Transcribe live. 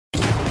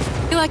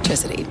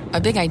Electricity,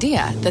 a big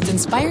idea that's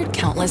inspired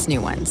countless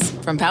new ones.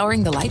 From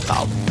powering the light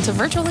bulb to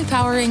virtually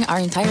powering our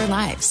entire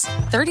lives.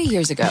 30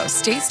 years ago,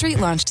 State Street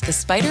launched the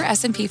SPDR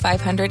S&P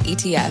 500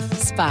 ETF,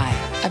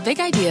 SPY. A big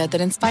idea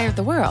that inspired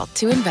the world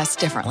to invest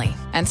differently.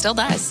 And still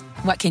does.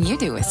 What can you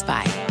do with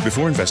SPY?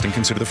 Before investing,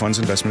 consider the fund's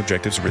investment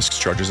objectives, risks,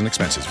 charges, and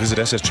expenses. Visit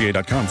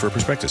ssga.com for a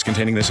prospectus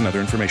containing this and other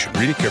information.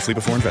 Read it carefully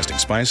before investing.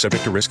 SPY is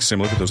subject to risks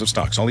similar to those of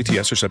stocks. All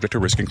ETFs are subject to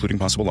risk, including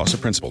possible loss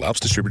of principal. Alps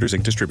Distributors,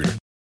 Inc. Distributor.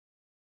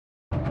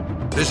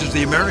 This is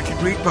the American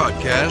Greed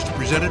Podcast,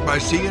 presented by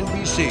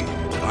CNBC.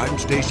 I'm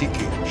Stacy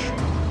Keach.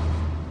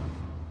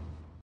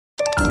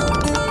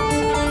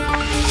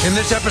 In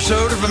this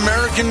episode of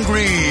American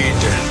Greed,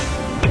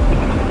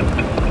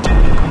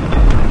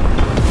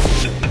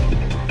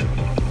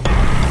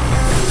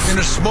 in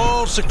a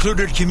small,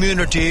 secluded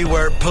community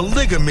where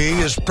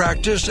polygamy is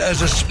practiced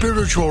as a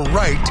spiritual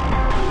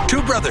rite,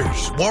 two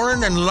brothers,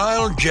 Warren and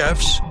Lyle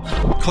Jeffs,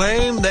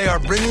 claim they are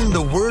bringing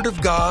the Word of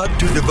God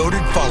to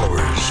devoted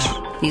followers.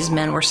 These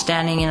men were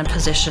standing in a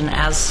position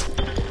as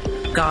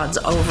gods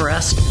over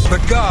us.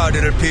 But God,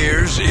 it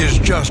appears, is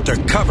just a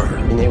cover.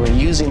 And they were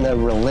using the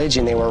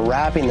religion, they were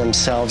wrapping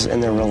themselves in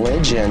the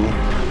religion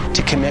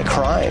to commit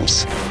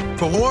crimes.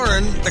 For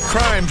Warren, the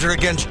crimes are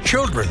against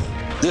children.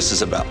 This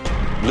is about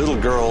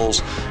little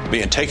girls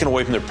being taken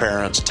away from their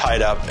parents,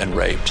 tied up, and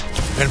raped.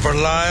 And for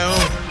Lyle,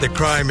 the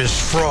crime is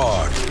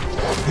fraud.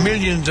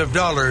 Millions of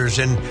dollars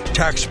in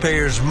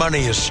taxpayers'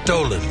 money is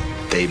stolen.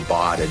 They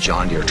bought a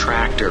John Deere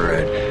tractor,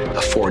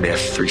 a Ford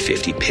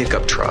F-350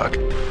 pickup truck.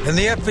 And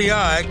the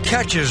FBI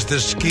catches the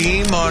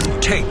scheme on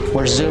tape.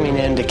 We're zooming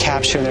in to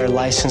capture their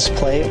license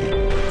plate.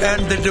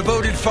 And the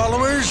devoted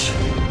followers?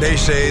 They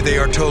say they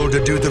are told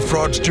to do the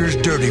fraudster's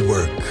dirty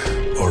work,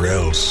 or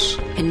else.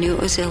 I knew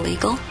it was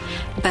illegal,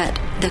 but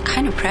the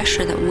kind of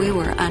pressure that we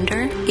were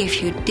under,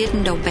 if you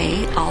didn't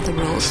obey all the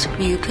rules,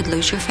 you could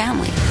lose your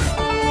family.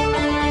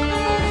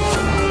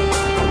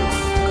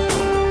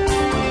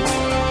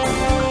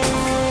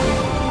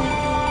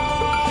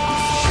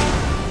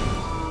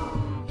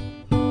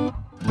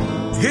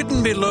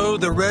 Hidden below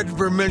the Red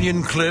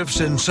Vermilion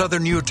Cliffs in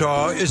southern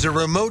Utah is a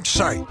remote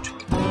site,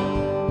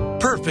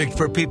 perfect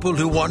for people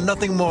who want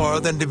nothing more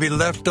than to be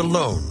left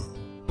alone.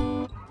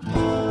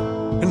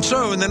 And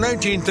so in the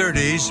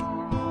 1930s,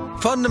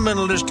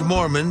 fundamentalist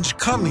Mormons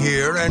come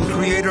here and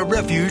create a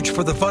refuge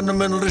for the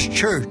Fundamentalist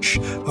Church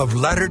of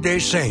Latter-day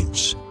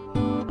Saints,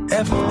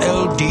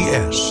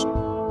 FLDS.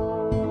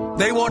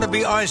 They want to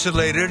be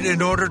isolated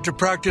in order to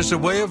practice a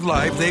way of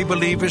life they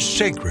believe is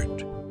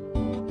sacred.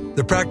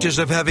 The practice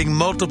of having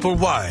multiple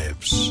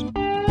wives,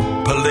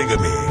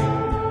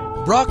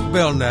 polygamy. Brock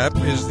Belknap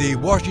is the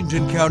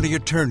Washington County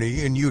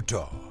Attorney in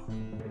Utah.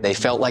 They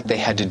felt like they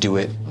had to do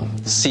it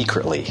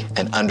secretly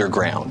and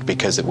underground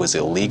because it was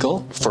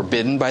illegal,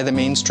 forbidden by the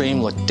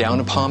mainstream, looked down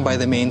upon by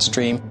the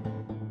mainstream.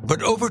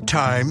 But over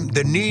time,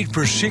 the need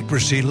for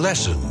secrecy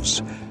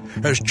lessens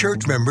as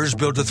church members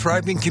build a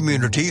thriving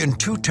community in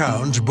two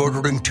towns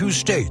bordering two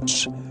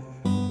states,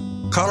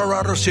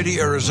 Colorado City,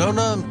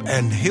 Arizona,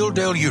 and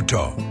Hilldale,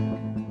 Utah.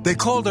 They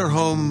call their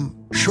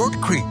home Short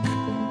Creek.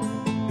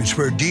 It's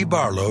where Dee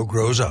Barlow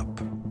grows up.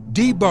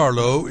 Dee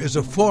Barlow is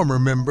a former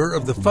member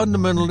of the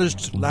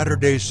Fundamentalist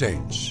Latter-day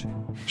Saints.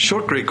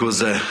 Short Creek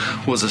was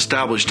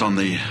established on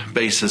the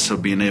basis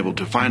of being able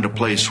to find a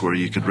place where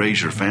you could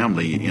raise your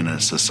family in a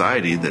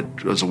society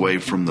that was away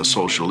from the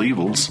social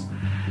evils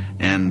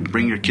and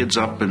bring your kids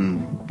up in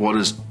what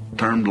is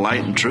termed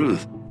light and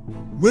truth.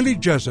 Willie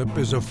Jessup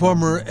is a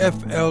former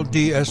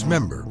FLDS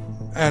member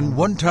and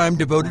one-time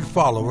devoted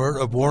follower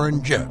of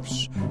Warren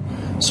Jeffs.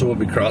 So we'll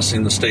be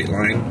crossing the state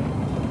line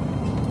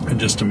in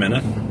just a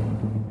minute.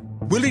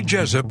 Willie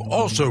Jessup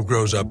also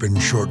grows up in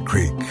Short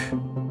Creek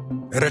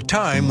at a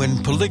time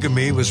when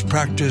polygamy was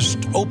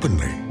practiced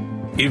openly.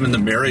 Even the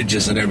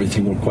marriages and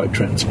everything were quite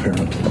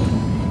transparent.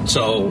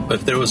 So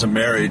if there was a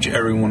marriage,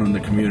 everyone in the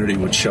community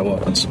would show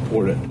up and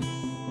support it.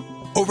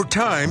 Over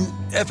time,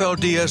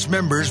 FLDS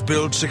members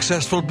build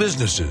successful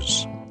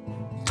businesses,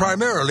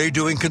 primarily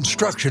doing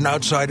construction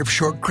outside of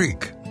Short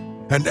Creek.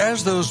 And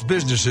as those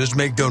businesses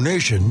make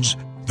donations,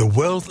 the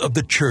wealth of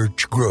the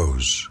church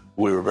grows.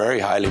 We were very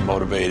highly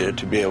motivated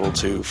to be able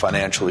to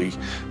financially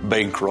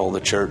bankroll the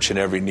church in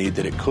every need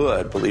that it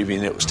could,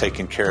 believing it was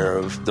taking care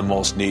of the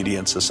most needy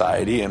in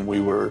society, and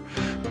we were,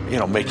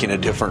 making a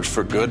difference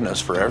for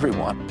goodness for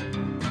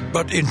everyone.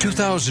 But in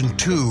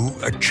 2002,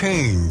 a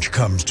change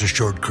comes to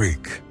Short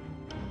Creek.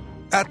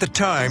 At the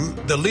time,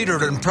 the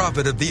leader and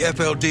prophet of the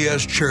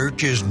FLDS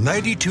Church is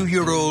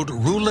 92-year-old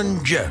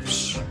Rulon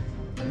Jeffs.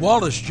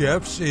 Wallace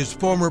Jeffs is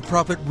former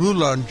prophet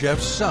Rulon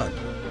Jeffs' son,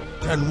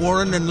 and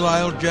Warren and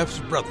Lyle Jeffs'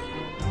 brother.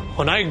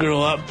 When I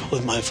grew up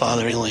with my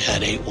father, he only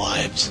had 8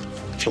 wives,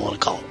 if you want to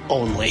call it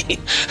only.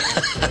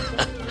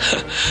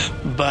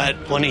 But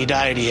when he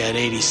died, he had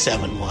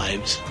 87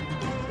 wives.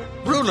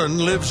 Rulon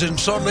lives in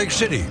Salt Lake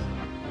City,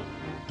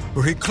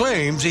 where he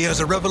claims he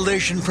has a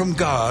revelation from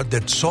God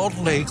that Salt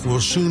Lake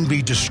will soon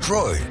be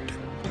destroyed.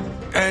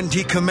 And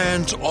he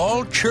commands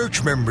all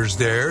church members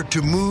there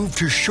to move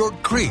to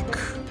Short Creek,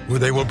 where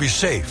they will be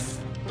safe.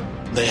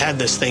 They had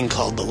this thing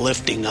called the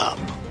lifting up,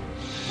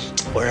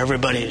 where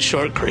everybody in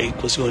Short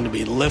Creek was going to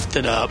be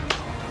lifted up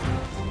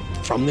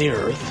from the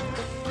earth,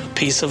 a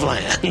piece of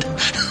land.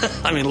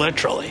 I mean,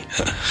 literally.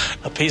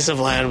 A piece of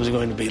land was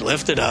going to be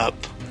lifted up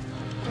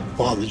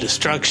while the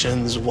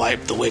destructions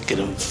wiped the wicked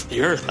of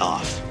the earth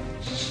off.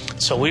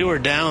 So we were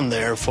down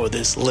there for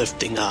this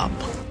lifting up.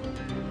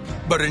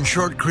 But in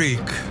Short Creek,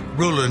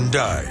 Rulon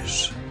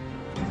dies.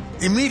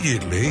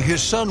 Immediately,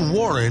 his son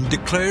Warren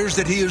declares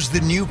that he is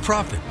the new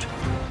prophet,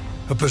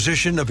 a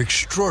position of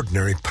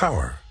extraordinary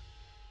power.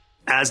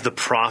 As the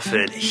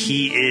prophet,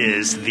 he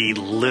is the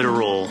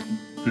literal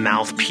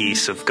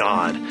mouthpiece of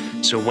God.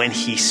 So when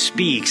he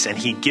speaks and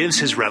he gives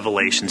his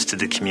revelations to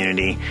the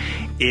community,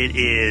 it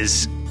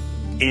is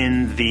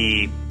in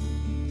the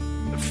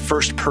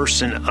first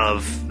person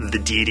of the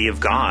deity of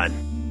God.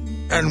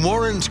 And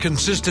Warren's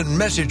consistent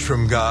message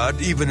from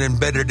God, even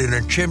embedded in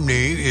a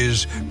chimney,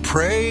 is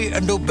pray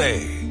and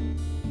obey.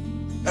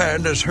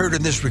 And as heard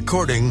in this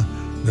recording,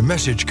 the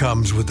message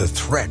comes with a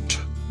threat.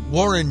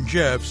 Warren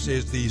Jeffs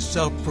is the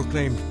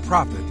self-proclaimed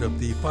prophet of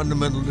the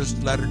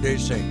fundamentalist Latter-day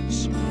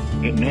Saints.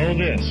 But know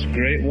this,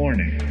 great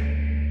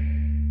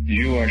warning.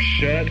 You are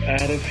shut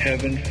out of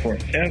heaven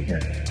forever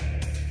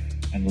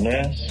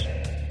unless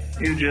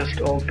you just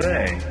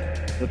obey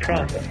the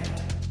prophet.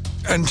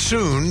 And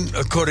soon,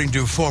 according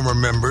to former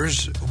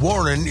members,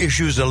 Warren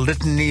issues a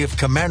litany of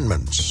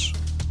commandments.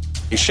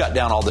 He shut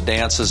down all the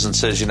dances and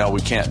says,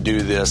 we can't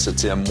do this.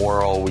 It's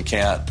immoral. We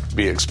can't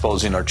be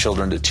exposing our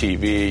children to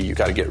TV. You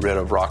got to get rid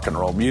of rock and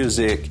roll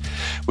music.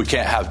 We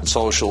can't have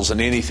socials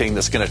and anything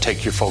that's going to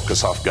take your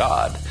focus off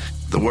God.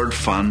 The word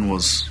fun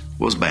was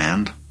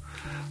banned.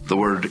 The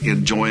word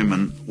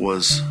enjoyment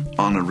was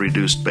on a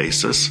reduced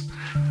basis.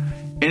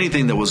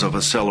 Anything that was of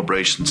a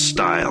celebration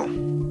style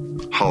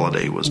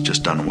holiday was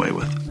just done away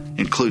with,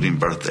 including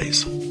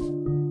birthdays.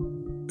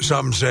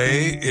 Some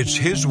say it's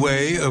his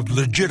way of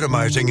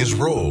legitimizing his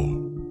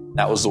role.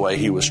 That was the way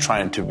he was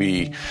trying to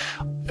be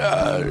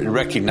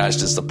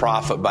recognized as the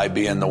prophet, by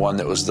being the one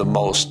that was the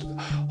most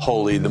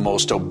holy, the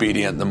most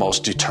obedient, the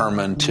most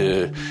determined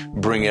to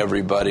bring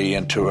everybody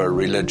into a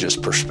religious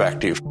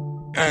perspective.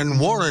 And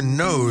Warren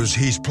knows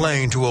he's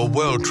playing to a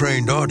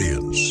well-trained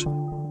audience.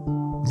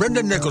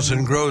 Brenda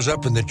Nicholson grows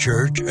up in the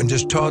church and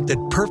is taught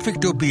that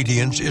perfect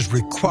obedience is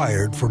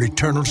required for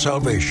eternal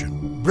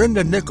salvation.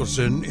 Brenda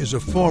Nicholson is a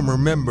former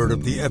member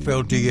of the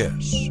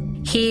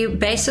FLDS. He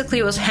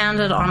basically was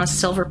handed on a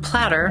silver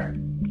platter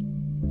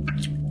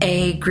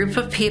a group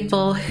of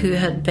people who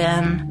had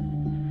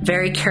been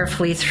very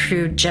carefully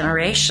through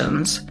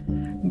generations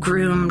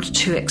groomed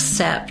to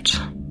accept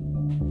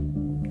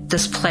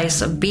this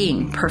place of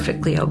being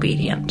perfectly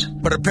obedient.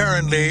 But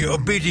apparently,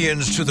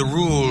 obedience to the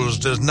rules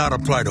does not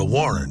apply to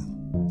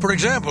Warren. For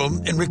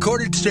example, in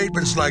recorded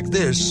statements like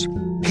this,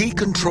 he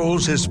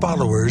controls his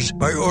followers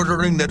by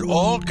ordering that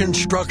all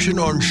construction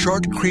on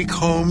Short Creek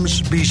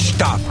homes be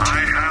stopped. I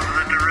have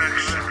the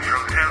direction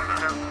from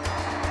heaven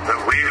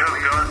that we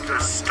have got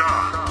to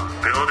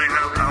stop building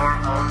up our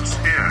homes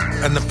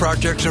here. And the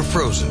projects are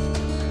frozen.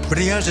 But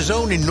he has his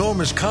own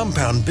enormous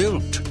compound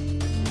built,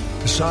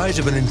 the size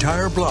of an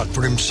entire block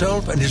for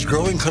himself and his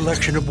growing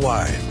collection of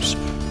wives,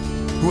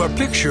 who are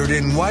pictured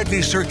in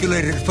widely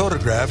circulated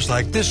photographs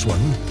like this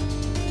one,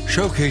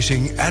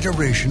 showcasing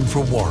adoration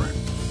for Warren.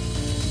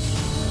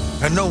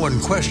 And no one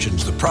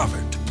questions the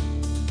prophet.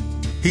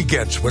 He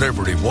gets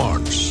whatever he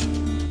wants.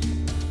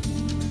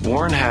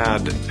 Warren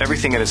had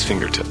everything at his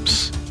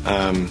fingertips.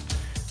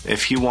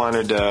 If he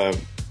wanted a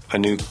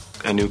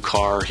new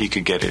car, he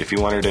could get it. If he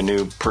wanted a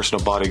new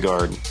personal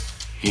bodyguard,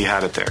 he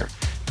had it there.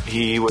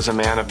 He was a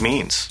man of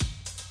means.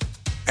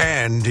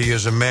 And he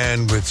is a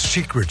man with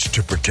secrets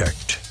to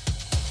protect.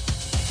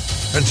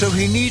 And so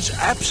he needs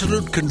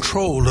absolute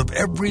control of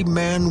every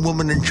man,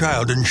 woman, and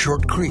child in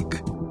Short Creek.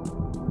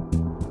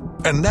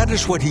 And that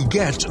is what he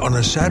gets on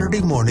a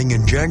Saturday morning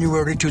in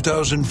January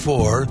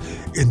 2004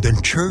 in the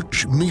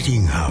church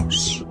meeting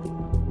house.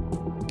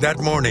 That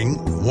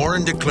morning,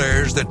 Warren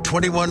declares that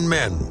 21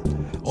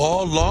 men,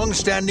 all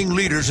long-standing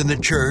leaders in the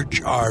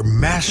church, are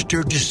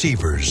master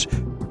deceivers,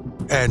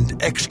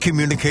 and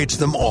excommunicates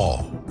them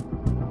all.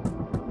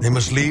 They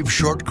must leave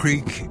Short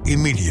Creek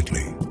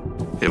immediately.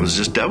 It was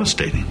just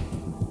devastating.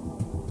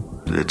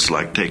 It's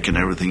like taking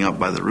everything up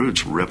by the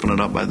roots, ripping it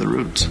up by the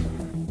roots.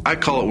 I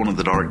call it one of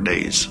the dark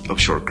days of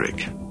Short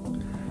Creek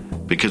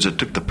because it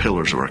took the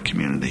pillars of our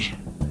community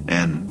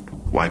and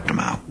wiped them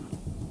out.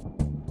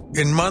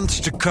 In months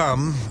to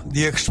come,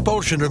 the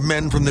expulsion of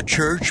men from the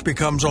church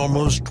becomes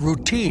almost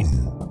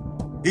routine.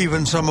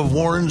 Even some of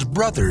Warren's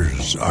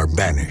brothers are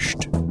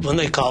banished. When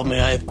they called me,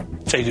 I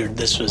figured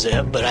this was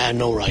it, but I had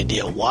no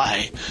idea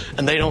why.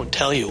 And they don't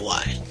tell you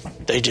why.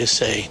 They just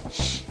say,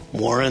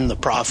 Warren, the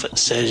prophet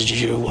says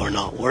you are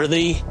not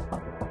worthy.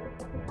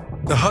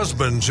 The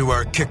husbands who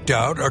are kicked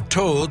out are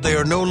told they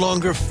are no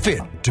longer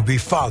fit to be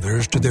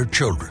fathers to their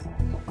children.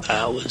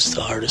 That was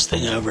the hardest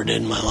thing I ever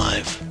did in my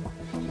life.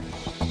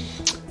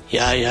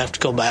 Yeah, you have to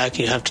go back.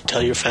 You have to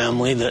tell your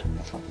family that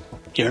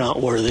you're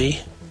not worthy.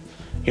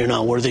 You're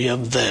not worthy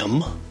of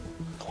them.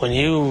 When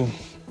you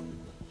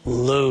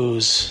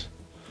lose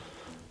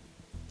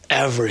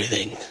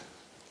everything,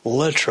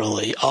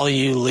 literally, all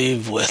you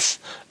leave with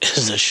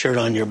is the shirt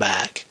on your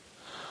back.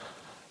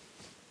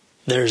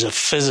 There's a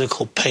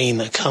physical pain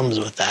that comes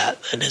with that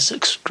is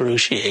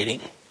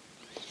excruciating.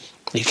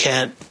 You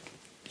can't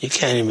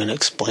even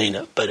explain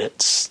it, but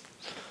it's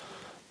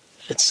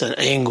an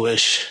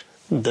anguish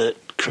that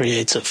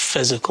creates a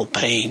physical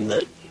pain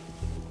that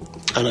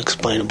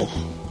unexplainable.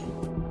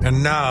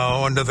 And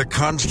now, under the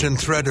constant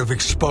threat of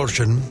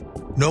expulsion,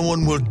 no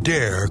one will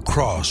dare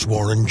cross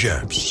Warren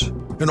Jeffs.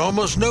 In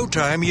almost no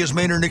time, he has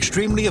made an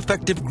extremely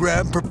effective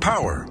grab for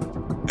power.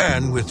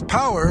 And with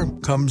power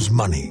comes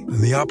money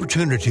and the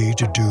opportunity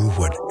to do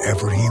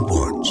whatever he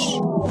wants.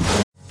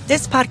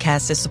 This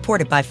podcast is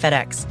supported by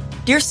FedEx.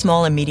 Dear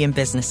small and medium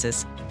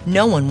businesses,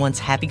 no one wants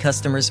happy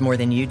customers more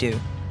than you do.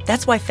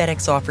 That's why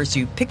FedEx offers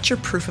you picture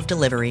proof of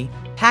delivery,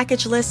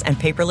 packageless and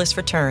paperless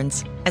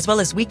returns, as well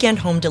as weekend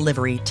home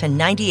delivery to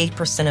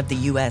 98% of the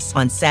U.S.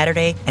 on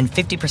Saturday and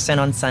 50%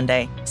 on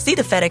Sunday. See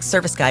the FedEx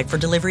service guide for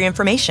delivery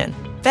information.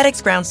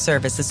 FedEx Ground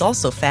service is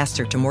also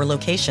faster to more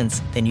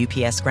locations than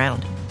UPS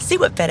Ground. See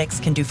what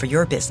FedEx can do for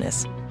your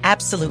business.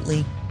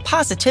 Absolutely,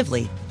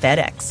 positively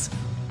FedEx.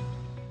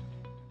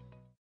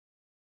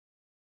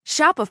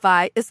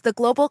 Shopify is the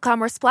global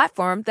commerce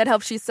platform that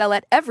helps you sell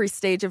at every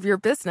stage of your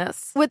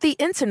business. With the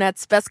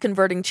internet's best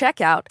converting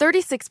checkout,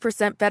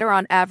 36% better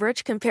on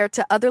average compared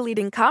to other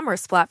leading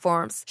commerce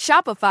platforms,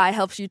 Shopify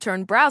helps you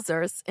turn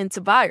browsers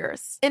into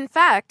buyers. In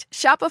fact,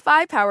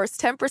 Shopify powers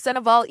 10%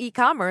 of all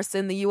e-commerce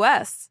in the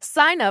U.S.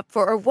 Sign up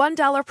for a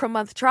 $1 per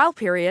month trial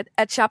period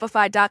at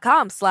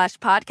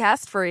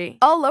shopify.com/podcastfree.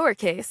 All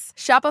lowercase,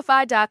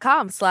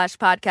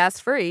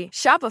 shopify.com/podcastfree,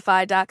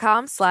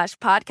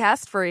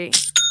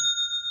 shopify.com/podcastfree.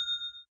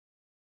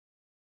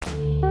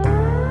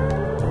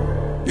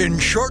 In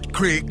Short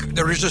Creek,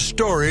 there is a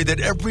story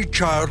that every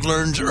child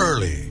learns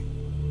early.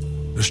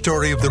 The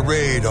story of the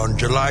raid on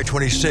July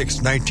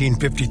 26,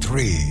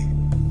 1953.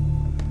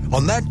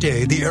 On that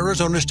day, the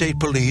Arizona State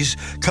Police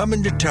come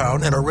into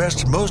town and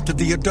arrest most of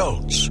the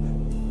adults.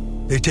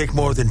 They take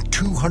more than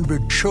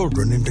 200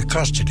 children into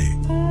custody.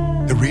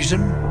 The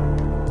reason?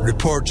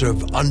 Reports of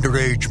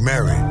underage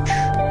marriage.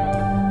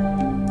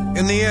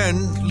 In the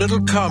end,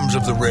 little comes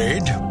of the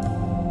raid.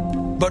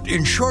 But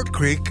in Short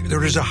Creek,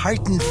 there is a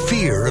heightened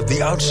fear of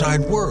the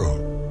outside world.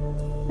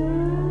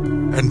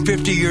 And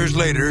 50 years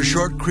later,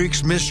 Short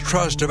Creek's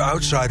mistrust of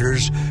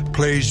outsiders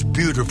plays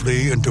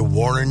beautifully into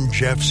Warren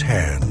Jeffs'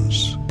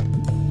 hands.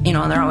 You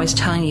know, and they're always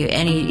telling you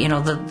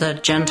the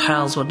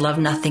Gentiles would love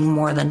nothing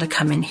more than to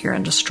come in here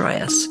and destroy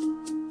us.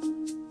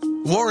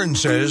 Warren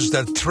says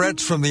that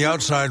threats from the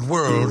outside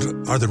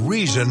world are the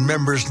reason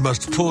members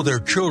must pull their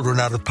children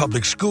out of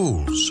public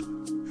schools.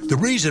 The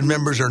reason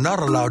members are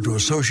not allowed to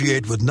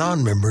associate with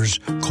non-members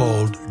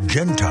called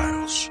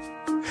Gentiles.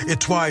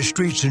 It's why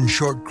streets in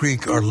Short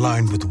Creek are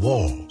lined with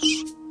walls.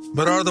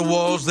 But are the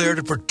walls there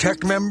to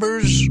protect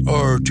members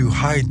or to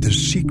hide the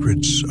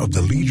secrets of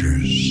the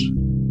leaders?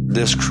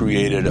 This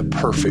created a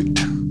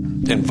perfect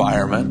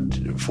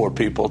environment for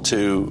people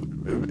to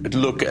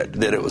look at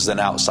that it was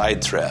an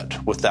outside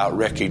threat without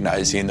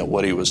recognizing that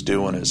what he was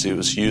doing is he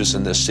was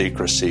using this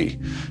secrecy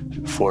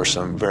for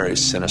some very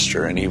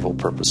sinister and evil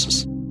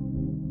purposes.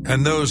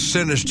 And those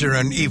sinister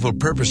and evil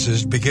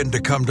purposes begin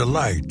to come to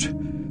light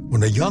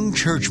when a young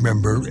church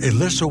member,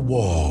 Alyssa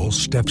Wall,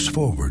 steps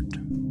forward.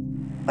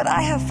 But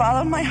I have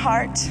followed my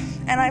heart,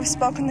 and I've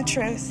spoken the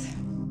truth.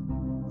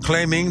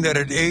 Claiming that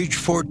at age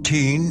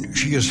 14,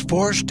 she is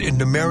forced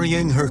into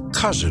marrying her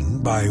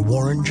cousin by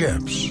Warren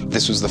Jeffs.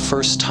 This was the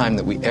first time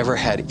that we ever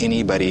had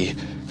anybody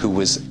who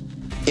was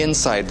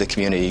inside the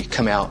community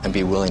come out and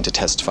be willing to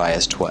testify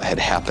as to what had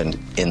happened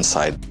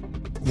inside.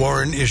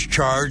 Warren is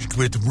charged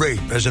with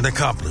rape as an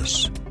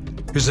accomplice.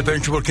 His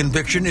eventual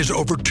conviction is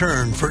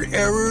overturned for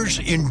errors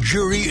in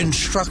jury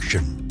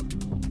instruction.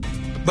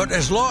 But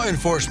as law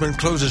enforcement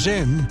closes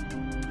in,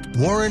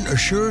 Warren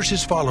assures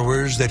his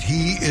followers that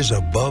he is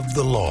above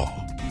the law.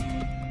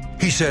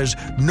 He says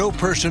no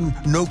person,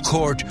 no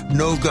court,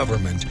 no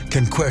government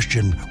can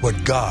question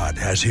what God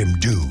has him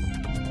do.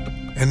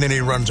 And then he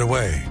runs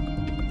away.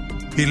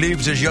 He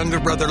leaves his younger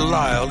brother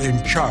Lyle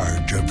in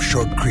charge of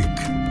Short Creek.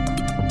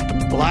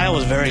 Lyle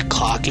was very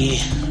cocky,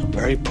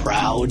 very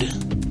proud,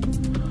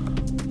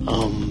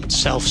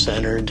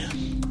 self-centered,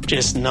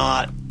 just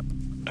not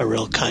a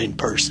real kind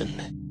person.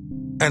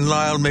 And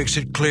Lyle makes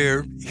it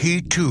clear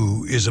he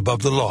too is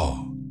above the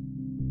law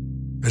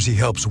as he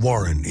helps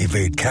Warren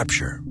evade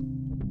capture.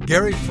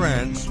 Gary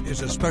France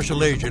is a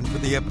special agent for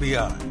the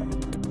FBI.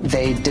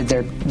 They did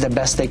the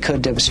best they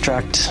could to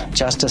obstruct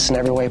justice in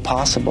every way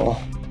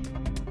possible.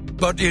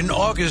 But in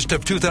August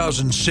of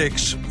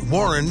 2006,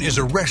 Warren is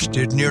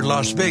arrested near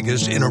Las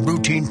Vegas in a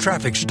routine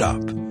traffic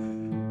stop.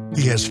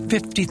 He has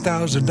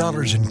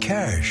 $50,000 in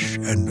cash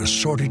and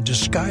assorted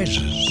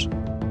disguises.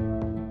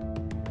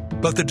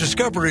 But the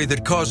discovery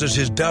that causes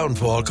his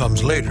downfall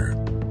comes later,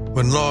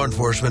 when law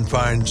enforcement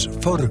finds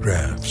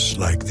photographs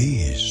like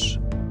these.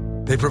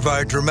 They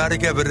provide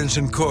dramatic evidence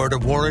in court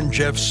of Warren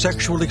Jeffs'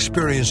 sexual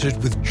experiences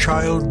with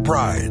child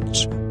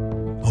brides,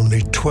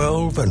 only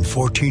 12 and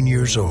 14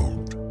 years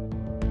old.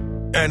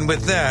 And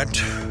with that,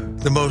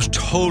 the most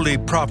holy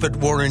prophet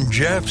Warren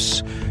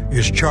Jeffs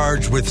is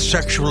charged with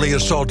sexually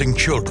assaulting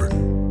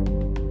children.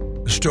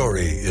 The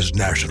story is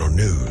national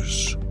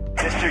news.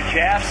 Mr.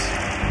 Jeffs,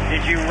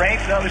 did you rape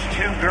those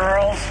 2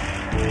 girls?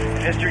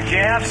 Mr.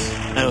 Jeffs?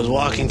 I was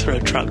walking through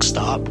a truck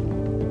stop,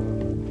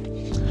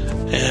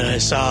 and I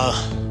saw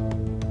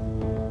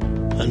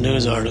a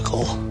news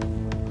article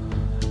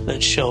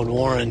that showed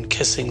Warren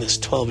kissing this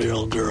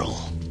 12-year-old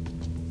girl.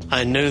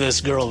 I knew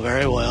this girl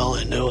very well.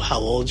 I knew how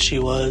old she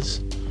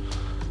was.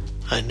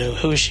 I knew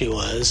who she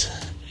was.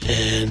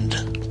 And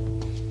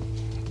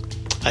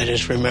I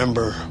just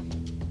remember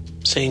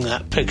seeing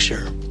that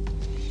picture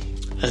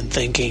and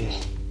thinking,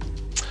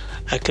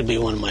 that could be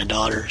one of my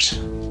daughters.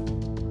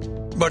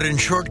 But in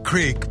Short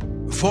Creek,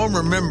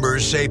 former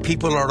members say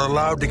people are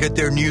allowed to get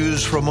their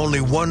news from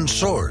only one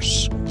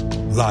source,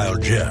 Lyle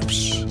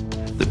Jeffs.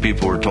 The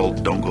people were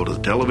told, don't go to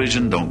the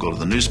television, don't go to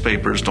the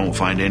newspapers, don't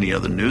find any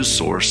other news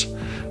source,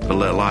 but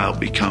let Lyle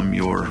become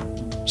your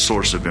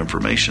source of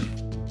information.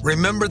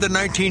 Remember the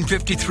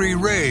 1953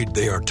 raid,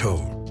 they are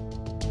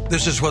told.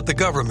 This is what the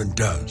government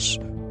does.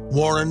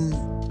 Warren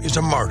is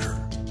a martyr.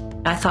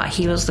 I thought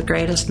he was the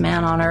greatest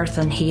man on earth,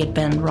 and he had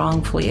been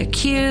wrongfully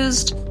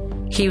accused.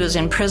 He was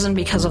in prison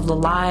because of the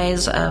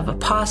lies of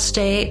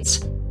apostates.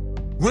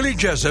 Willie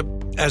Jessup,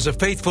 as a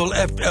faithful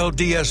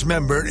FLDS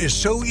member, is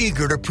so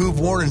eager to prove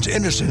Warren's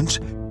innocence,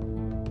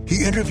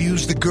 he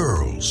interviews the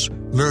girls,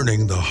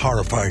 learning the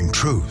horrifying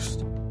truth.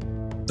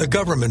 The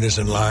government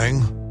isn't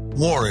lying.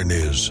 Warren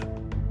is.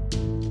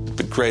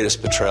 The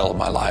greatest betrayal of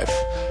my life,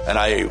 and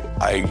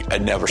I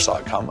never saw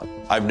it coming.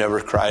 I've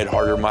never cried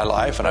harder in my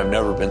life, and I've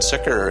never been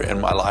sicker in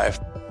my life.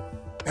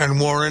 And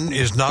Warren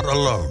is not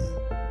alone.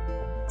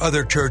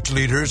 Other church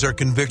leaders are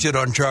convicted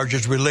on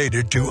charges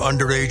related to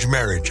underage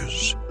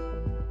marriages.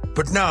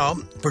 But now,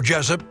 for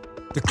Jessup,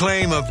 the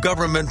claim of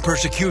government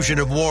persecution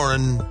of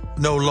Warren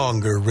no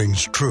longer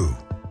rings true.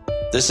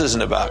 This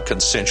isn't about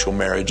consensual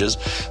marriages.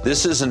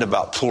 This isn't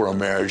about plural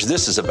marriage.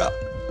 This is about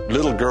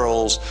little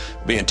girls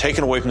being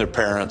taken away from their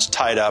parents,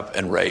 tied up,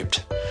 and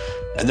raped.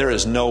 And there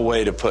is no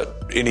way to put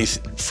any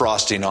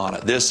frosting on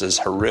it. This is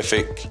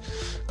horrific,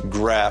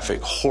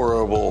 graphic,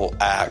 horrible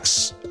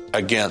acts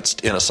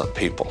against innocent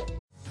people.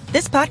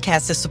 This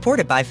podcast is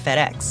supported by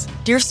FedEx.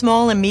 Dear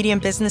small and medium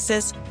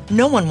businesses,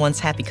 no one wants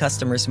happy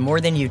customers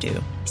more than you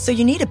do. So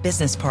you need a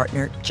business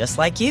partner just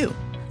like you.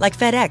 Like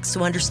FedEx,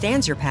 who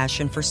understands your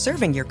passion for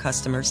serving your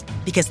customers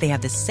because they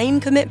have the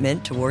same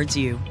commitment towards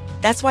you.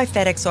 That's why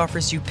FedEx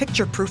offers you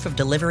picture proof of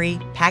delivery,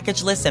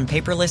 packageless and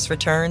paperless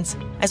returns,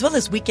 as well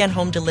as weekend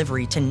home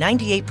delivery to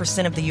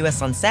 98% of the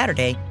U.S. on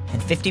Saturday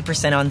and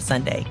 50% on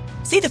Sunday.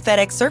 See the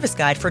FedEx service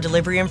guide for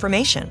delivery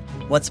information.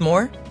 What's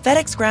more,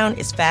 FedEx Ground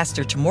is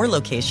faster to more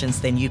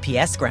locations than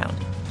UPS Ground.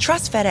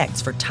 Trust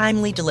FedEx for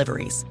timely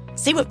deliveries.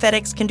 See what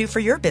FedEx can do for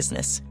your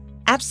business.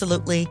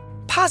 Absolutely,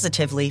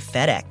 positively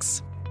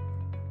FedEx.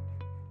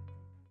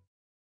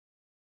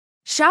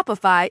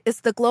 Shopify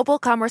is the global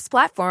commerce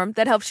platform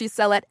that helps you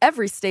sell at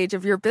every stage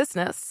of your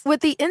business. With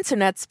the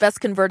internet's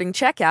best converting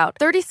checkout,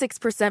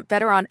 36%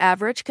 better on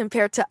average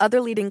compared to other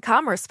leading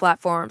commerce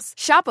platforms,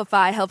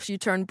 Shopify helps you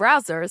turn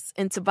browsers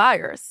into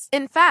buyers.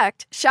 In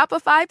fact,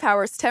 Shopify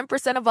powers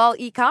 10% of all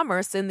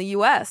e-commerce in the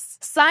U.S.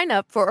 Sign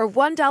up for a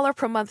 $1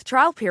 per month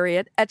trial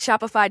period at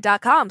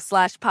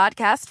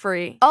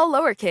shopify.com/podcastfree. All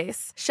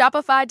lowercase,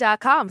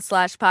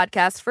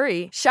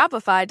 shopify.com/podcastfree,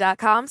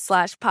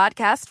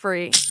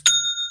 shopify.com/podcastfree.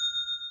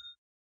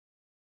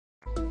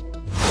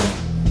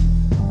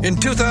 In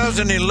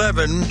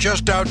 2011,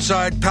 just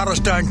outside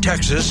Palestine,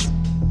 Texas,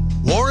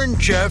 Warren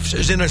Jeffs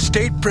is in a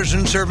state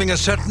prison serving a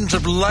sentence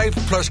of life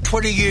plus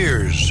 20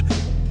 years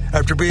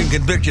after being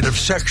convicted of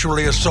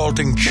sexually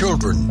assaulting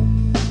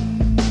children.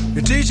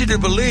 It's easy to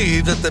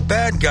believe that the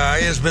bad guy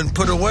has been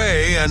put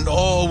away and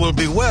all will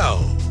be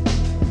well.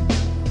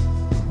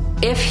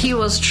 If he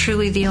was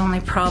truly the only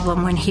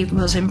problem when he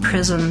was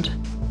imprisoned,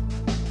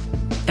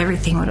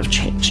 everything would have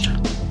changed.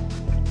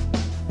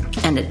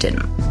 And it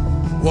didn't.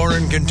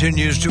 Warren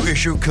continues to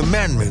issue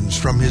commandments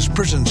from his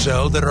prison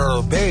cell that are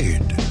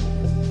obeyed.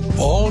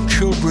 All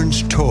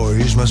children's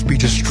toys must be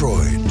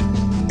destroyed.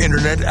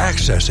 Internet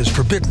access is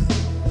forbidden.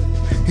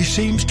 He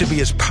seems to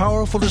be as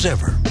powerful as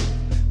ever.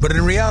 But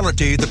in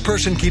reality, the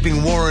person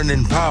keeping Warren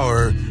in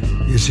power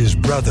is his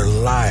brother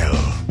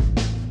Lyle.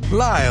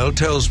 Lyle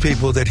tells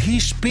people that he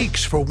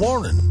speaks for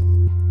Warren.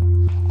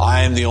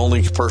 I am the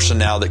only person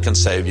now that can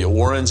save you.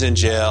 Warren's in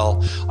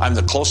jail. I'm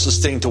the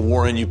closest thing to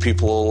Warren you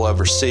people will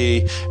ever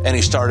see. And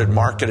he started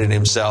marketing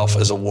himself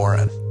as a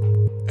Warren.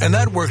 And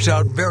that works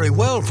out very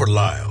well for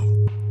Lyle.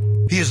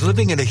 He is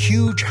living in a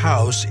huge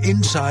house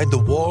inside the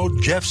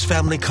walled Jeffs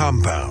family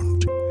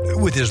compound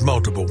with his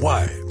multiple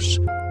wives.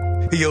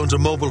 He owns a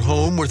mobile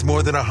home worth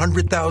more than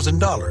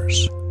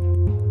 $100,000.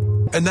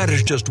 And that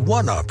is just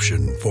one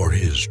option for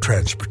his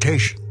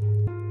transportation.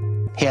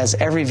 He has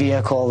every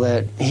vehicle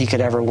that he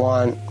could ever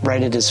want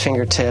right at his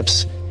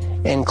fingertips,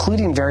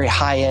 including very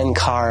high-end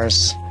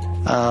cars,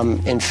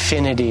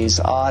 Infinitis,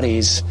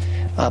 Audis,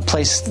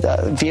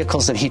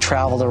 vehicles that he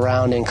traveled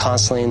around in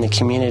constantly in the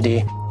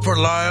community. For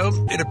Lyle,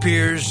 it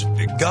appears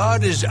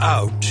God is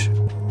out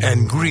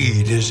and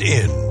greed is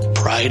in.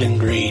 Pride and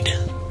greed.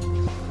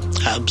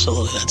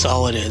 Absolutely. That's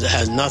all it is. It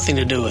has nothing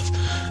to do with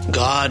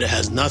God. It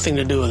has nothing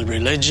to do with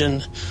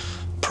religion,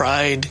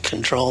 pride,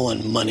 control,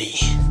 and money.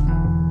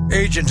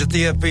 Agents at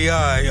the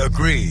FBI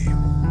agree.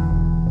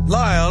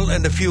 Lyle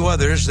and a few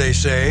others, they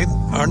say,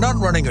 are not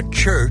running a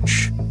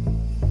church.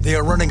 They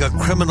are running a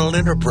criminal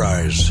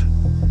enterprise.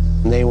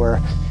 They were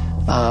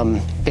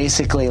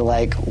basically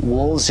like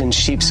wolves in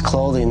sheep's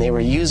clothing. They were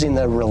using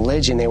the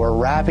religion. They were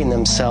wrapping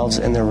themselves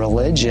in the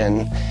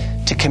religion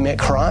to commit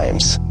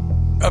crimes.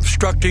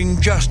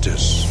 Obstructing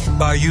justice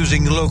by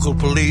using local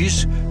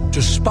police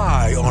to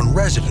spy on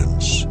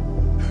residents.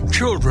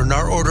 Children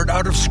are ordered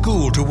out of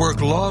school to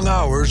work long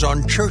hours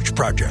on church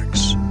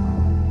projects.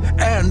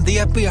 And the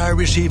FBI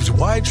receives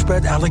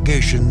widespread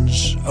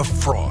allegations of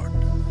fraud.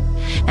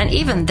 And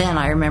even then,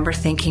 I remember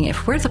thinking,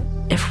 if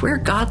we're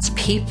God's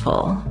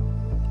people,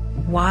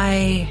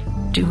 why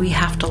do we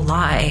have to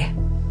lie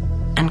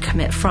and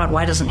commit fraud?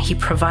 Why doesn't He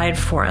provide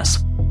for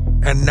us?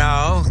 And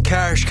now,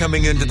 cash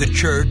coming into the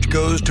church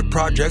goes to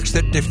projects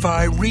that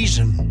defy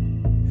reason.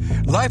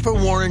 Lifer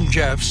Warren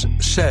Jeffs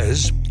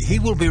says he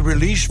will be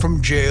released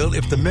from jail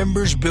if the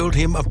members build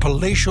him a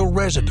palatial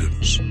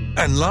residence.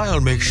 And Lyle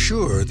makes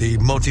sure the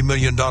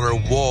multi-million-dollar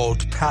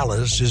walled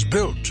palace is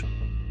built.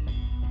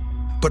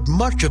 But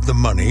much of the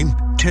money,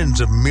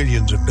 tens of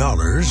millions of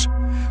dollars,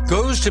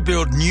 goes to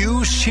build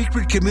new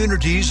secret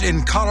communities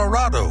in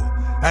Colorado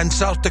and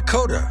South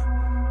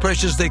Dakota,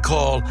 places they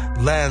call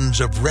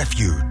lands of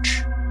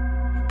refuge,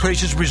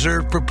 places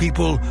reserved for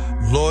people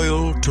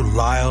loyal to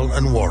Lyle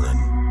and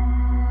Warren.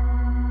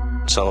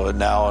 So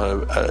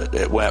now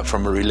it went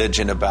from a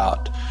religion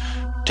about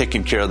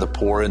taking care of the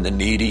poor and the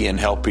needy and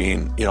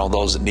helping,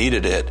 those that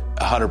needed it.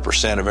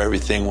 100% of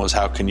everything was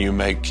how can you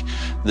make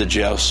the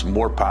Jeffs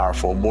more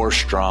powerful, more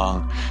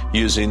strong,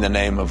 using the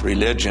name of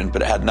religion,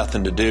 but it had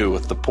nothing to do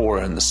with the poor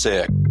and the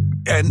sick.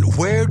 And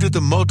where do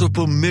the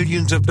multiple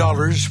millions of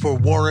dollars for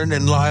Warren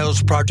and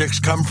Lyle's projects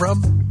come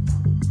from?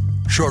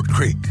 Short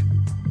Creek.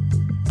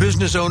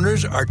 Business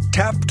owners are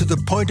tapped to the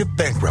point of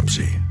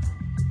bankruptcy.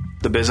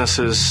 The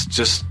businesses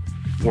just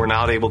were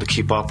not able to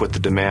keep up with the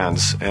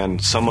demands,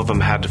 and some of them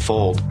had to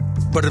fold.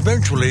 But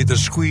eventually, the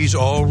squeeze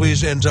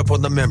always ends up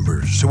on the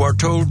members, who are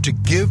told to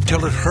give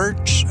till it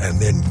hurts and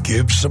then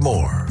give some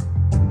more.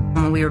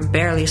 We were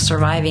barely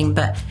surviving,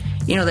 but,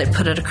 they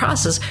put it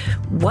across as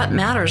what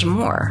matters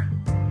more?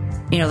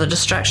 The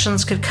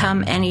destructions could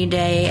come any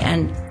day,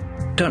 and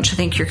don't you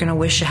think you're going to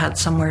wish you had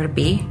somewhere to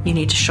be? You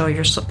need to show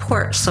your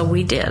support, so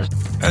we did.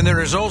 And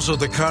there is also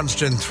the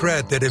constant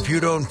threat that if you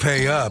don't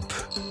pay up,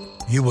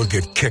 you will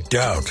get kicked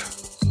out.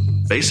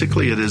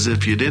 Basically, it is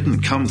if you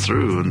didn't come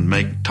through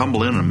and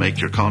tumble in and make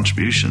your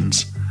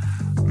contributions,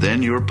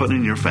 then you're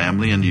putting your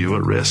family and you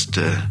at risk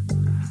to,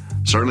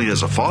 certainly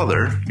as a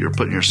father, you're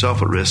putting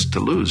yourself at risk to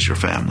lose your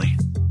family.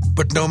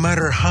 But no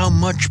matter how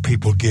much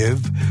people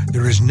give,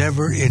 there is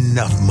never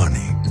enough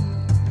money.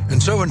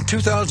 And so in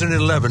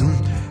 2011,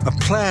 a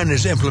plan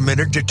is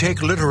implemented to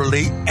take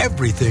literally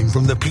everything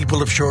from the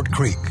people of Short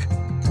Creek.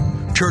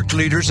 Church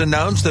leaders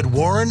announced that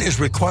Warren is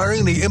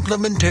requiring the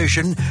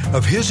implementation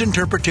of his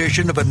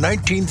interpretation of a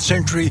 19th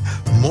century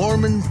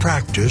Mormon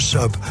practice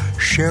of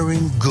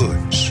sharing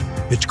goods.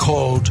 It's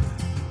called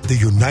the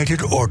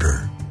United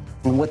Order.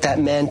 And what that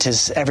meant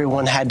is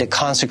everyone had to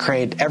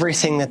consecrate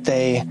everything that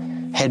they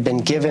had been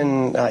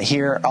given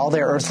here, all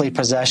their earthly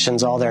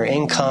possessions, all their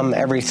income,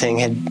 everything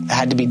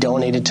had to be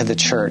donated to the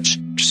church.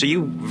 So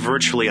you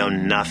virtually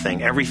own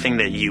nothing. Everything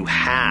that you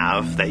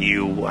have, that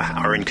you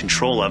are in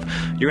control of,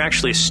 you're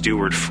actually a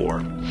steward for.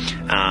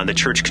 The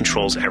church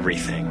controls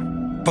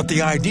everything. But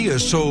the idea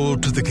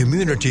sold to the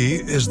community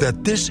is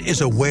that this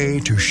is a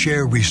way to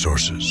share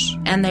resources.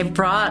 And they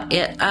brought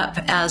it up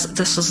as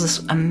this was this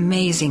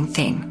amazing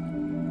thing.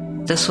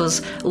 This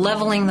was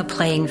leveling the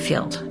playing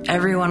field.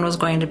 Everyone was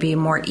going to be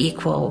more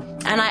equal.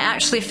 And I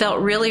actually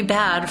felt really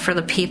bad for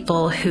the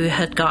people who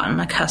had gotten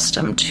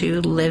accustomed to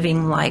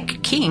living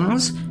like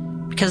kings,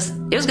 because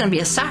it was going to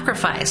be a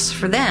sacrifice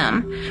for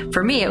them.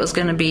 For me, it was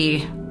going to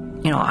be,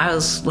 I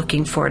was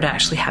looking forward to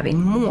actually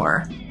having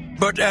more.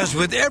 But as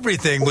with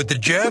everything with the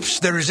Jeffs,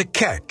 there is a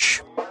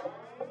catch.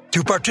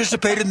 To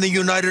participate in the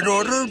United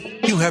Order,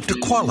 you have to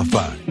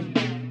qualify.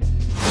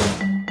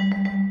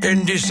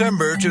 In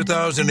December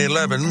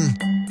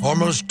 2011,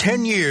 almost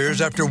 10 years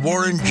after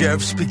Warren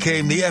Jeffs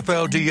became the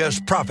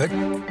FLDS prophet,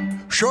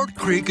 Short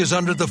Creek is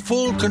under the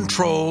full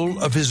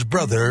control of his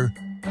brother,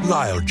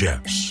 Lyle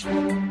Jeffs.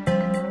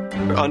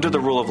 Under the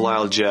rule of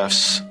Lyle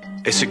Jeffs,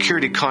 a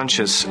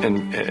security-conscious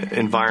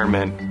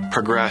environment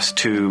progressed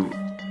to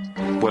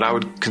what I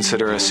would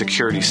consider a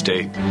security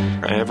state.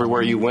 And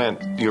everywhere you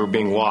went, you were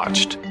being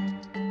watched.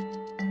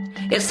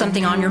 It's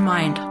something on your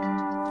mind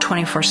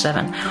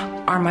 24/7.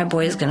 Are my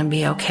boys going to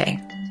be okay?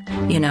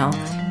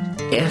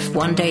 If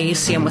one day you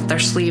see them with their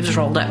sleeves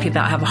rolled up, you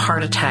about have a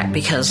heart attack,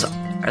 because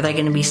are they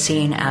going to be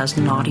seen as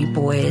naughty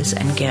boys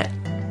and get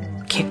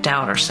kicked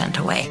out or sent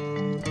away?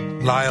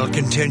 Lyle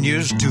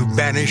continues to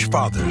banish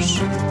fathers.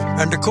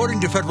 And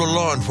according to federal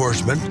law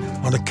enforcement,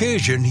 on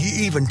occasion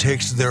he even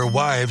takes their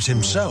wives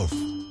himself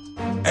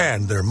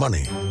and their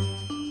money.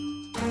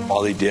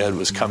 All he did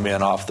was come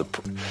in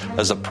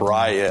as a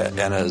pariah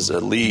and as a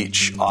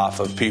leech off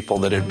of people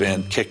that had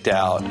been kicked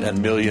out,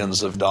 and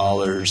millions of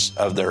dollars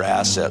of their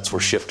assets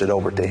were shifted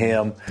over to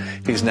him.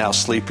 He's now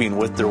sleeping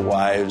with their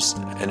wives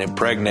and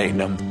impregnating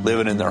them,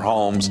 living in their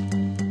homes.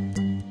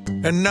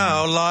 And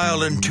now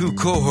Lyle and two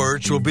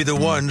cohorts will be the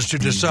ones to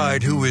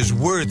decide who is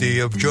worthy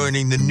of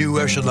joining the new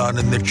echelon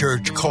in the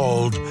church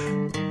called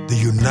the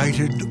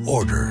United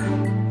Order.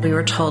 We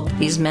were told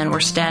these men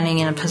were standing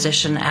in a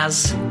position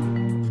as,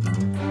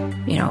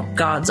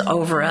 God's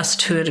over us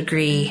to a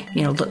degree.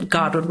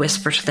 God would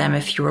whisper to them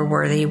if you were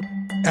worthy.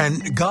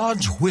 And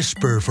God's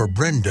whisper for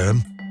Brenda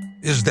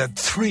is that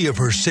 3 of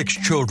her 6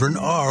 children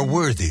are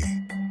worthy.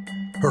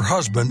 Her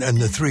husband and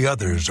the 3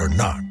 others are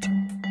not.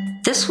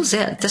 This was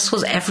it. This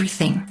was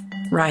everything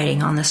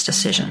riding on this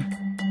decision.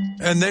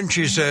 And then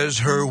she says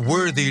her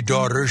worthy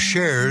daughter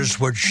shares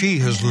what she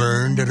has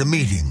learned at a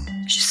meeting.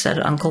 She said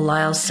Uncle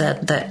Lyle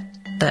said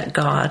that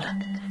God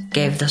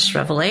gave this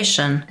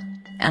revelation,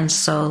 and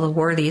so the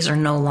worthies are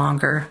no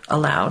longer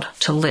allowed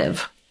to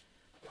live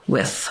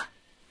with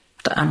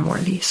the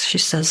unworthies. She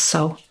says,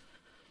 so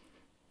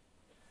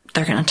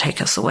they're going to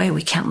take us away.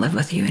 We can't live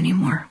with you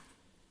anymore.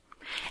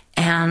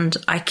 And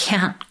I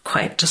can't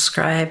quite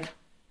describe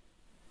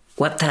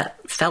what that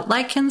felt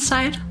like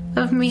inside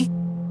of me.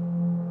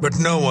 But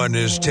no one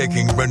is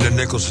taking Brenda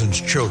Nicholson's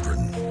children.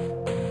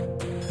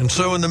 And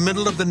so in the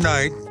middle of the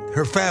night,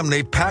 her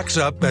family packs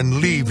up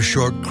and leaves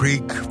Short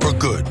Creek for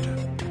good.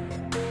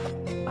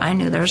 I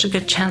knew there was a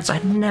good chance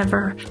I'd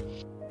never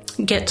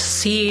get to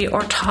see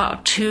or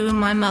talk to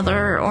my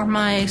mother or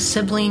my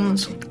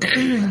siblings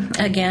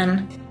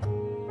again.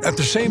 At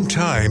the same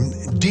time,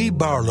 Dee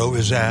Barlow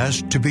is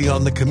asked to be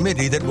on the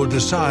committee that will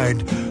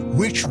decide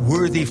which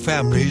worthy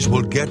families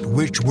will get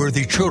which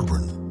worthy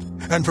children.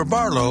 And for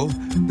Barlow,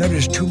 that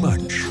is too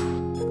much.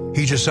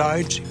 He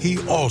decides he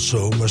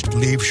also must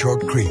leave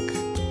Short Creek.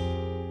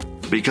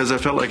 Because I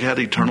felt like it had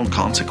eternal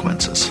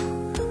consequences.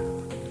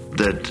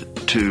 That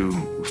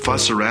to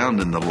fuss around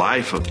in the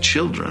life of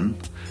children,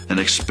 and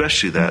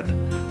especially that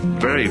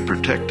very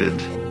protected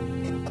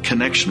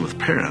connection with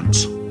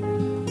parents,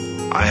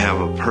 I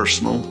have a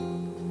personal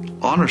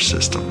honor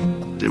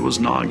system. It was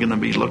not going to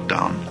be looked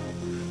on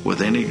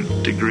with any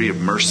degree of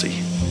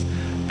mercy,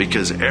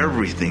 because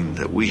everything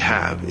that we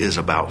have is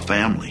about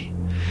family.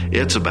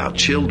 It's about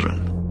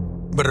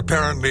children. But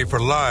apparently for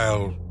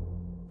Lyle,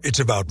 it's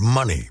about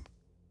money.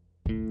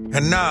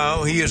 And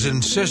now he is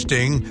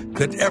insisting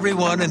that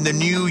everyone in the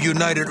new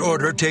United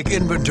Order take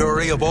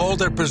inventory of all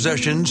their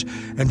possessions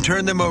and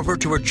turn them over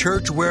to a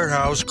church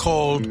warehouse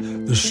called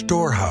the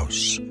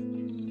Storehouse,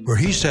 where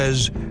he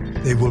says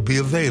they will be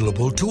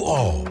available to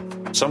all.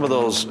 Some of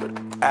those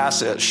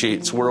asset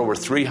sheets were over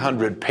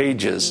 300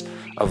 pages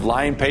of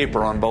lined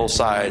paper on both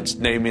sides,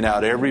 naming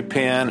out every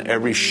pen,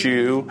 every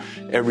shoe,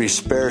 every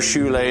spare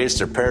shoelace,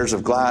 their pairs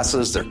of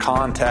glasses, their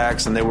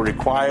contacts, and they were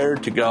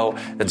required to go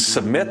and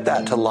submit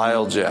that to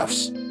Lyle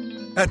Jeffs.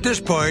 At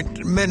this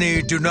point,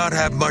 many do not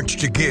have much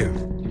to give.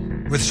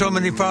 With so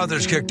many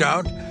fathers kicked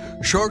out,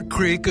 Short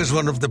Creek is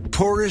one of the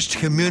poorest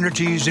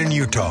communities in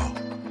Utah.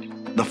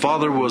 The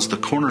father was the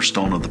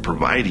cornerstone of the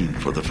providing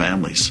for the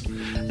families.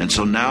 And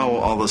so now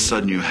all of a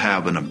sudden you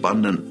have an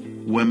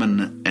abundant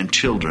women and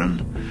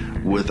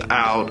children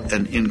without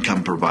an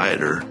income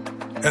provider.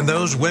 And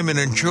those women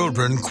and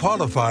children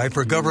qualify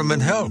for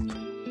government help,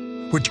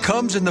 which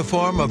comes in the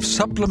form of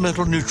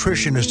supplemental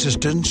nutrition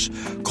assistance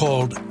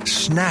called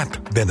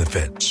SNAP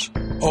benefits,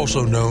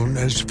 also known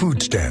as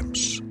food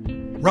stamps.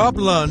 Rob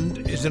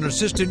Lund is an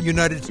assistant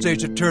United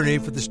States attorney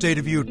for the state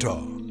of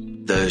Utah.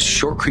 The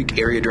Short Creek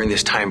area during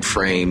this time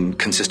frame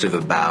consisted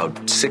of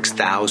about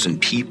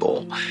 6,000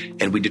 people,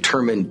 and we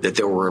determined that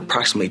there were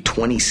approximately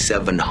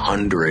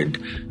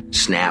 2,700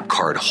 SNAP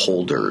card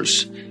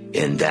holders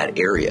in that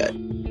area.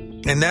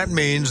 And that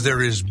means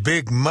there is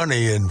big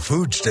money in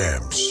food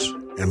stamps,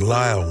 and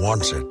Lyle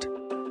wants it.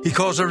 He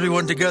calls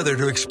everyone together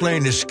to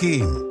explain his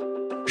scheme.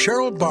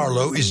 Cheryl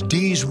Barlow is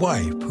Dee's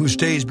wife, who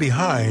stays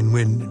behind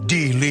when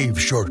Dee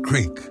leaves Short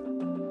Creek.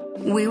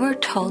 We were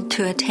told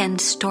to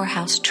attend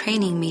Storehouse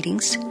training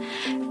meetings,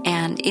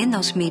 and in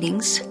those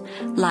meetings,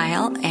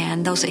 Lyle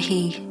and those that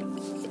he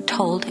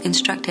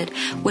instructed,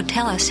 would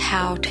tell us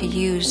how to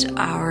use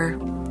our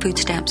food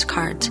stamps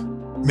cards.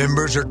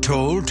 Members are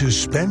told to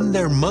spend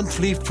their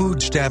monthly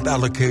food stamp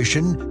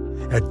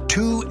allocation at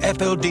 2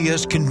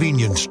 FLDS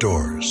convenience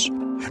stores,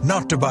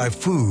 not to buy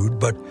food,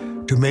 but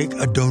to make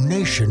a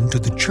donation to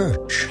the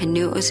church. I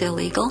knew it was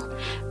illegal,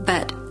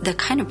 but the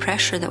kind of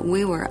pressure that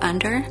we were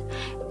under,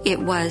 it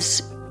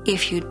was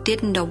if you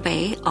didn't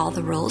obey all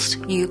the rules,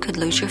 you could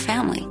lose your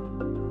family.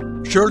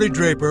 Shirley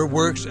Draper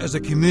works as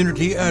a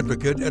community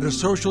advocate at a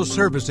social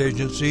service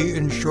agency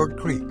in Short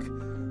Creek.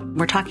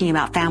 We're talking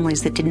about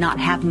families that did not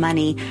have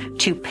money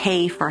to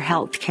pay for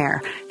health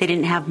care. They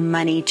didn't have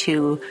money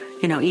to,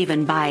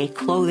 even buy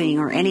clothing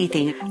or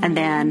anything. And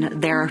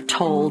then they're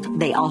told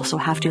they also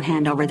have to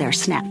hand over their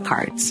SNAP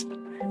cards.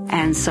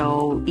 And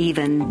so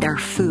even their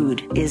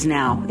food is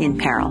now in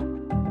peril.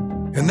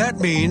 And that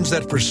means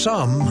that for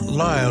some,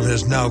 Lyle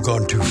has now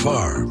gone too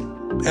far.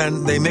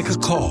 And they make a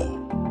call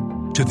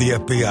to the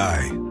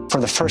FBI. For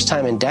the first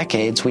time in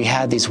decades, we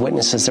had these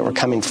witnesses that were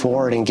coming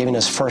forward and giving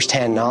us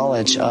firsthand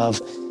knowledge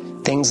of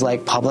things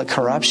like public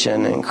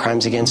corruption and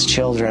crimes against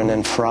children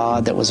and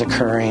fraud that was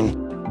occurring.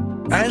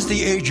 As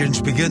the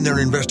agents begin their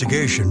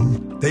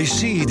investigation, they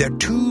see that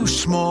 2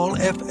 small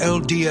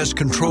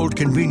FLDS-controlled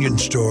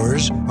convenience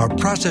stores are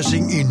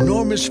processing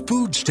enormous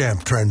food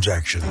stamp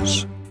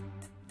transactions.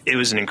 It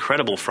was an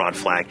incredible fraud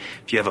flag.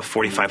 If you have a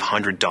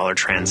 $4,500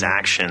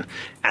 transaction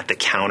at the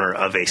counter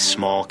of a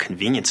small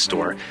convenience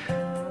store,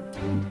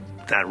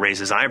 that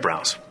raises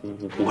eyebrows.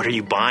 What are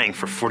you buying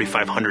for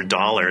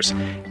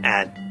 $4,500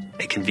 at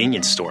a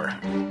convenience store?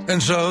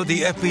 And so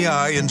the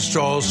FBI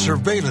installs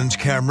surveillance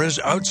cameras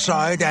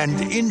outside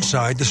and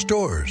inside the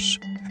stores.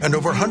 And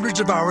over hundreds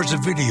of hours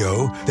of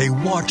video, they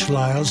watch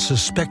Lyle's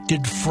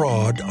suspected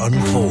fraud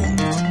unfold.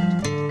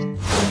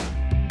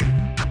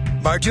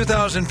 By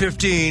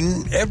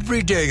 2015,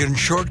 every day in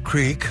Short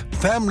Creek,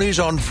 families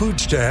on food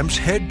stamps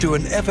head to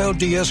an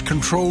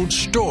FLDS-controlled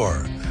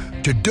store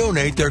to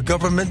donate their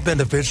government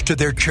benefits to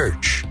their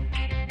church.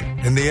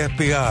 And the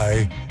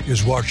FBI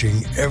is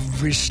watching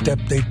every step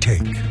they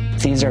take.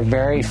 These are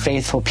very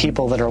faithful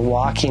people that are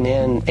walking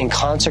in and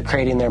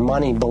consecrating their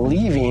money,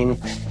 believing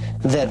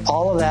that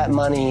all of that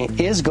money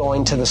is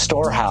going to the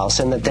storehouse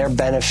and that they're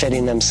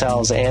benefiting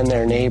themselves and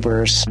their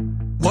neighbors.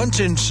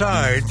 Once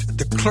inside,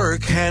 the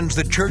clerk hands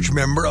the church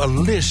member a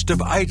list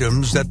of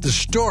items that the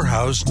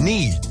storehouse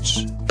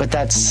needs. But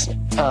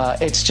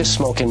it's just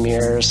smoke and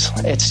mirrors.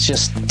 It's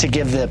just to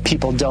give the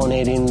people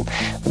donating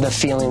the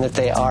feeling that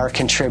they are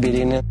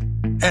contributing.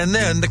 And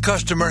then the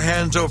customer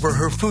hands over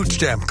her food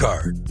stamp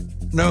card,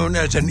 known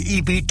as an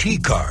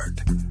EBT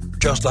card,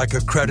 just like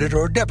a credit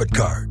or debit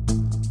card.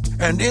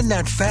 And in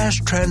that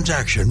fast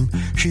transaction,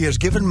 she has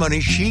given money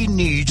she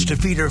needs to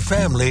feed her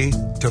family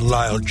to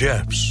Lyle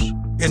Jeffs.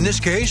 In this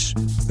case,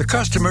 the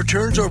customer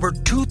turns over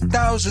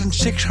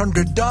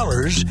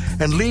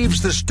 $2,600 and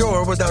leaves the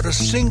store without a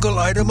single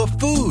item of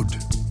food.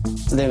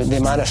 The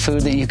amount of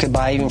food that you could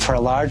buy even for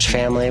a large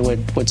family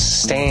would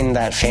sustain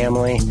that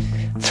family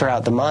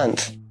throughout the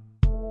month.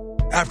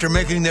 After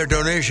making their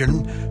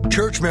donation,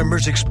 church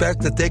members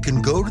expect that they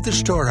can go to the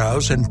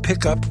storehouse and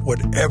pick up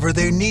whatever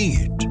they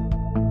need.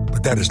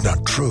 But that is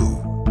not true.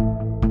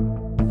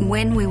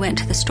 When we went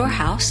to the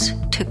storehouse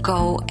to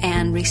go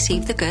and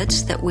receive the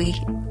goods that we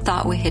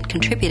thought we had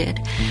contributed,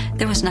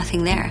 there was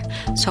nothing there.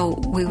 So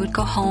we would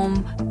go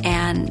home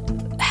and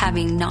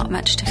having not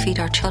much to feed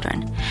our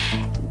children.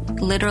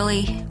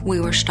 Literally, we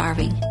were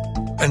starving.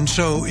 And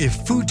so if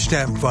food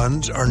stamp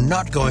funds are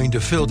not going to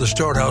fill the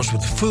storehouse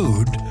with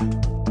food,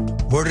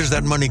 where does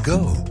that money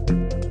go?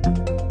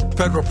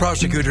 Federal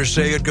prosecutors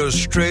say it goes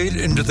straight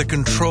into the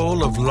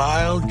control of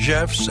Lyle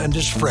Jeffs and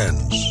his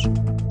friends.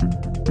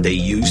 They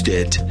used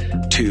it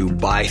to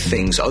buy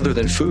things other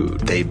than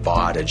food. They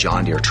bought a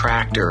John Deere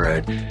tractor,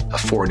 a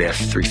Ford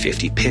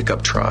F-350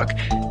 pickup truck.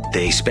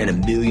 They spent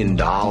 $1 million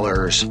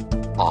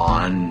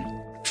on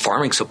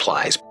farming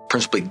supplies,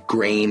 principally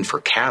grain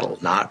for cattle,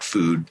 not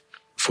food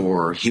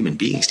for human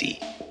beings to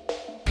eat.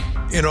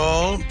 In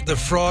all, the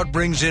fraud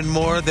brings in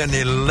more than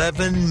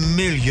 $11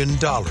 million.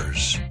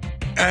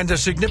 And a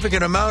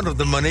significant amount of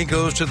the money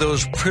goes to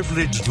those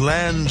privileged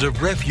lands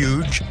of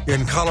refuge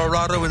in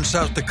Colorado and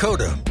South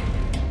Dakota,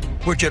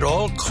 which at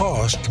all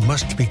cost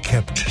must be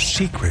kept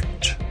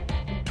secret.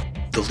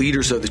 The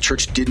leaders of the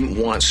church didn't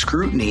want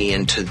scrutiny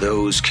into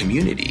those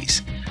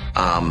communities.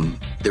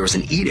 There was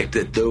an edict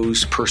that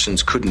those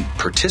persons couldn't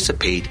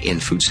participate in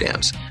food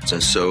stamps.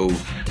 And so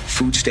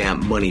food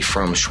stamp money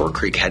from Short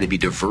Creek had to be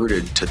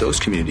diverted to those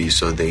communities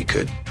so they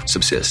could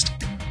subsist.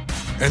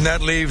 And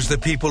that leaves the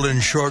people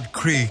in Short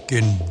Creek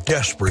in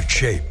desperate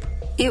shape.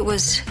 It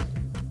was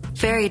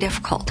very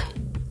difficult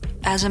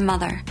as a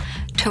mother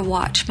to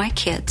watch my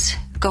kids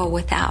go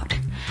without,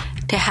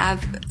 to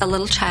have a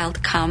little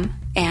child come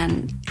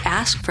and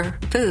ask for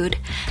food,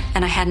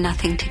 and I had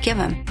nothing to give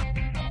him.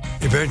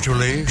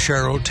 Eventually,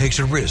 Cheryl takes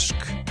a risk.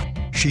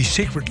 She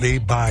secretly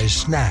buys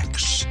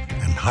snacks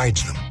and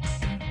hides them.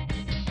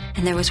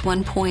 And there was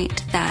one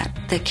point that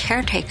the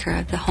caretaker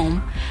of the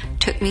home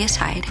took me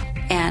aside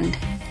and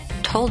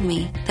told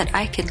me that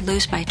I could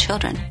lose my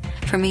children.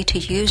 For me to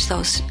use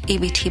those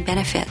EBT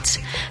benefits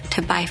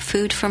to buy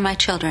food for my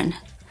children,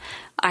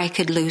 I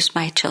could lose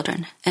my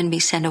children and be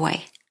sent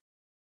away.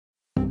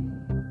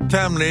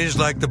 Families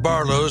like the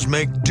Barlows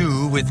make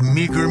do with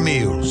meager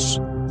meals.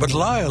 But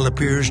Lyle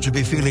appears to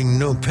be feeling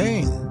no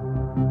pain.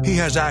 He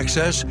has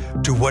access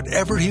to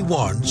whatever he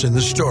wants in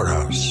the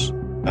storehouse.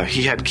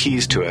 He had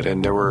keys to it,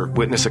 and there were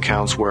witness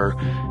accounts where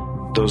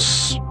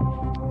those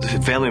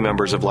family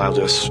members of Lyle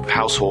Jeff's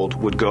household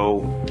would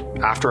go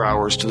after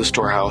hours to the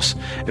storehouse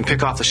and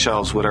pick off the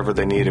shelves whatever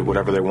they needed,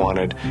 whatever they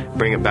wanted,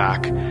 bring it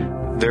back.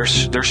 Their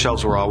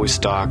shelves were always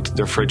stocked.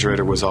 Their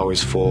refrigerator was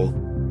always full.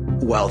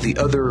 While the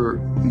other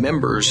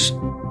members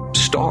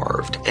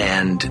starved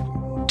and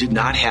did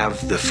not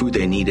have the food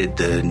they needed,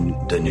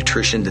 the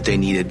nutrition that they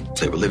needed,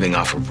 they were living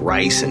off of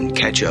rice and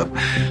ketchup,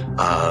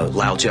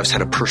 Lyle Jeffs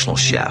had a personal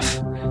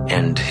chef.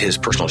 And his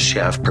personal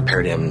chef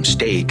prepared him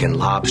steak and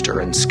lobster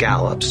and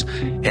scallops,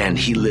 and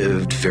he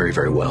lived very,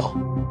 very well.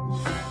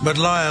 But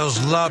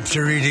Lyle's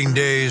lobster-eating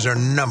days are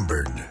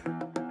numbered.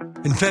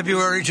 In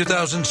February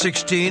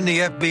 2016, the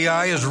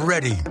FBI is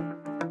ready.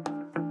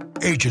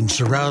 Agents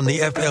surround the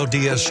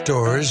FLDS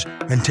stores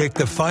and take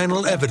the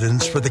final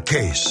evidence for the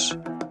case.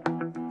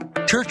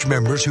 Church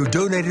members who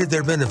donated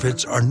their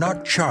benefits are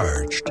not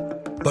charged,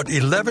 but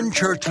 11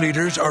 church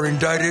leaders are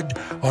indicted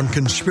on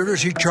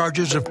conspiracy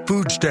charges of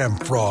food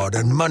stamp fraud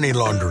and money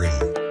laundering.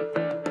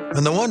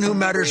 And the one who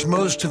matters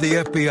most to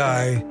the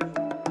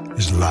FBI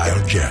is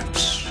Lyle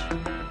Jeffs.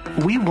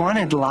 We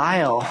wanted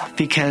Lyle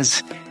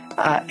because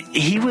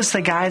he was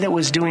the guy that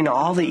was doing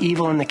all the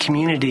evil in the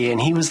community,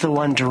 and he was the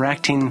one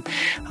directing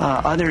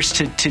others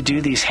to do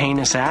these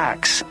heinous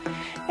acts.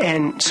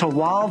 And so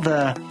while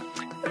the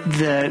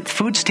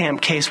food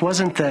stamp case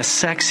wasn't the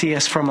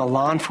sexiest from a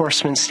law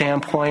enforcement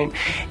standpoint,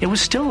 it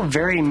was still a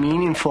very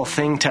meaningful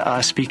thing to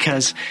us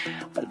because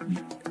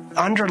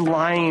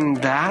underlying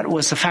that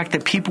was the fact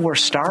that people were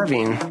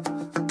starving.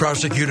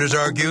 Prosecutors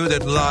argue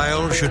that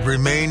Lyle should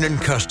remain in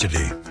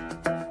custody.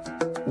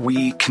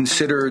 We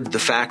considered the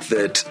fact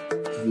that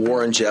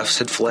Warren Jeffs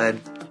had fled,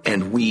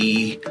 and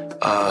we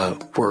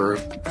were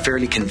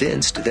fairly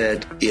convinced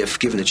that if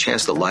given the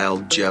chance that Lyle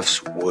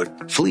Jeffs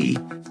would flee.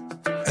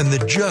 And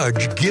the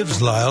judge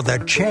gives Lyle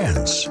that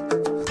chance.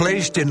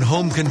 Placed in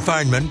home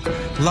confinement,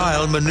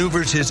 Lyle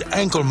maneuvers his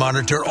ankle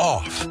monitor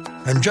off.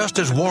 And just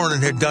as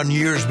Warren had done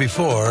years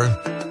before,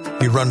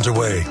 he runs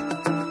away.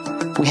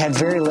 We had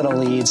very little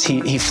leads.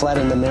 He fled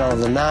in the middle of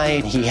the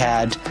night. He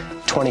had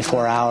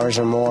 24 hours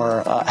or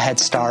more head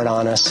start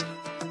on us.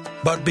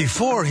 But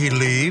before he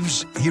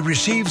leaves, he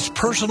receives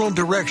personal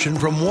direction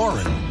from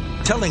Warren,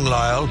 telling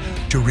Lyle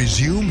to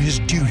resume his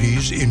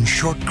duties in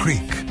Short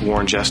Creek.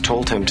 Warren Jeffs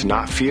told him to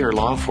not fear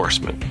law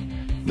enforcement,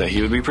 that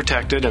he would be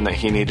protected and that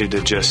he needed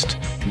to just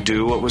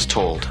do what was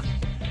told.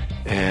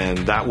 And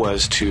that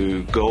was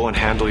to go and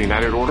handle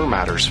United Order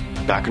matters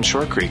back in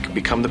Short Creek,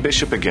 become the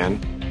bishop again.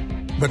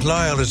 But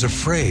Lyle is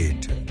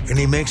afraid, and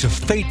he makes a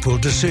fateful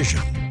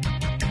decision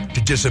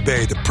to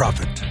disobey the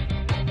prophet.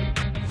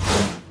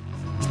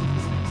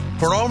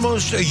 For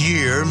almost a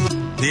year,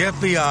 the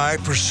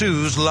FBI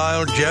pursues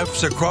Lyle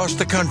Jeffs across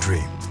the country,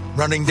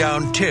 running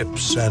down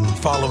tips and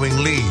following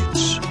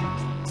leads.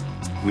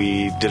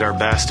 We did our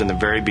best in the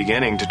very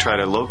beginning to try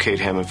to locate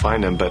him and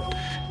find him, but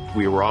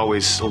we were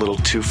always a little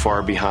too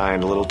far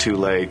behind, a little too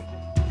late.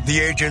 The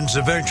agents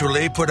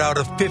eventually put out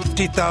a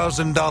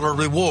 $50,000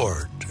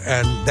 reward,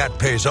 and that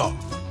pays off.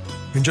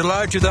 In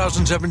July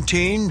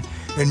 2017,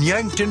 in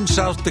Yankton,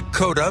 South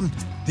Dakota,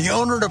 the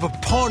owner of a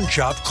pawn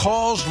shop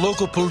calls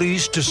local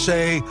police to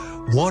say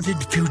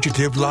wanted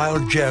fugitive Lyle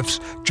Jeffs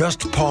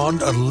just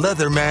pawned a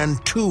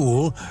Leatherman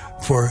tool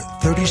for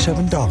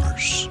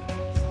 $37.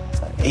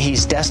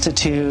 He's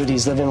destitute.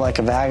 He's living like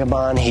a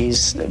vagabond.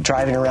 He's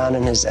driving around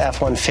in his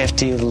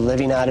F-150,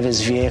 living out of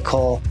his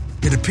vehicle.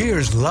 It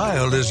appears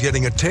Lyle is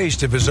getting a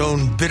taste of his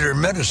own bitter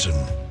medicine.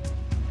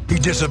 He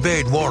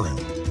disobeyed Warren.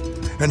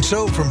 And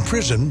so from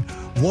prison,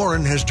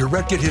 Warren has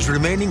directed his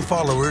remaining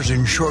followers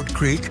in Short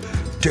Creek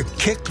to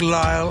kick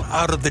Lyle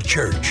out of the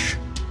church.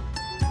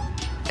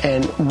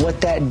 And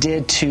what that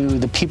did to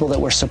the people that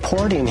were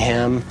supporting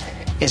him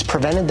is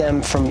prevented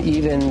them from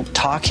even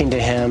talking to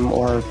him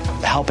or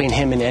helping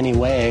him in any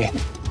way.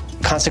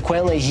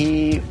 Consequently,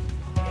 he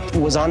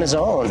was on his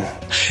own.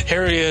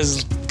 Here he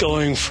is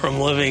going from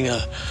living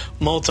a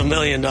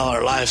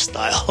multi-million-dollar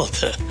lifestyle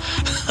to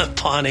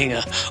pawning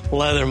a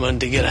Leatherman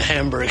to get a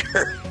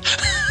hamburger.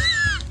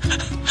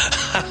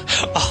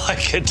 All I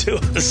could do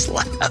was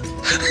laugh.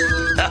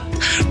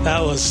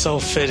 That was so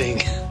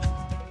fitting.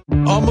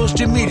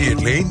 Almost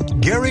immediately,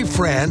 Gary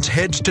France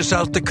heads to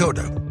South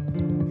Dakota.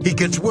 He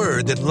gets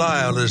word that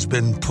Lyle has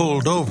been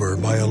pulled over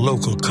by a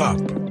local cop.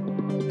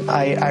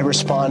 I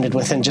responded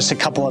within just a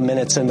couple of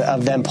minutes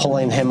of them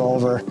pulling him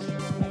over.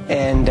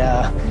 And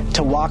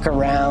to walk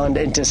around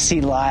and to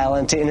see Lyle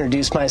and to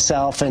introduce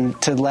myself and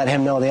to let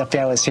him know the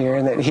FBI was here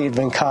and that he had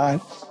been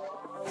caught.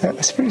 That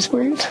was pretty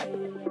sweet.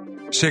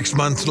 6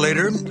 months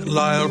later,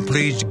 Lyle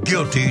pleads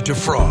guilty to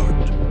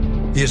fraud.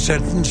 He is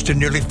sentenced to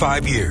nearly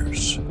 5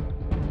 years.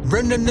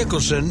 Brendan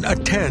Nicholson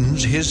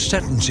attends his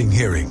sentencing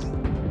hearing.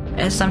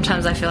 And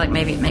sometimes I feel like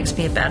maybe it makes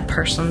me a bad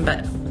person,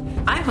 but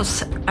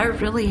I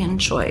really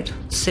enjoyed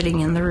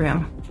sitting in the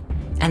room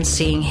and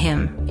seeing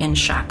him in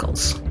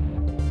shackles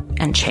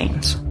and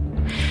chains,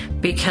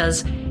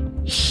 because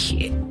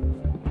he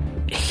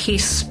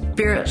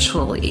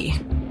spiritually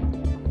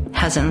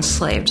has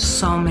enslaved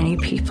so many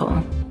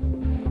people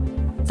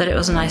that it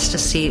was nice to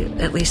see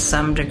at least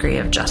some degree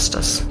of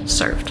justice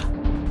served.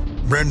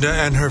 Brenda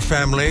and her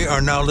family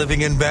are now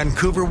living in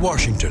Vancouver,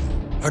 Washington,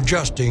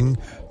 adjusting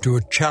to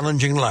a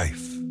challenging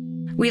life.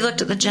 We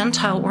looked at the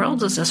Gentile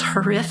world as this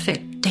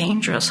horrific,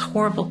 dangerous,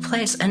 horrible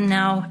place, and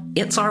now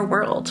it's our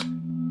world.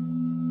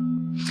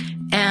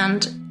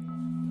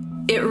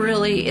 And it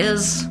really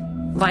is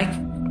like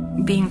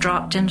being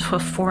dropped into a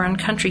foreign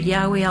country.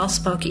 Yeah, we all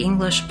spoke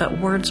English, but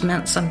words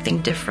meant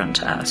something different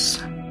to us.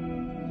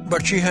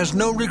 But she has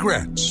no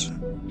regrets.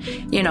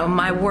 You know,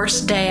 my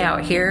worst day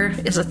out here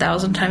is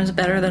 1,000 times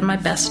better than my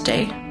best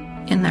day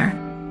in there.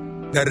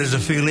 That is a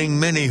feeling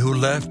many who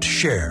left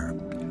share.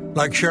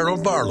 Like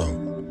Cheryl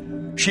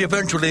Barlow. She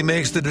eventually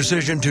makes the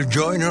decision to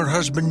join her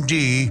husband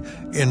Dee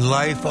in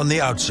life on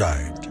the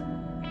outside.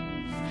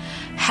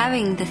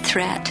 Having the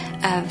threat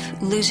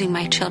of losing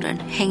my children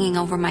hanging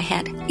over my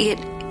head, it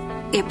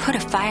put a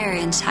fire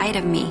inside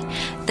of me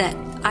that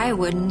I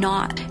would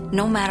not,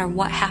 no matter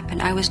what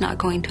happened, I was not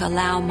going to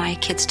allow my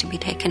kids to be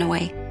taken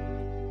away.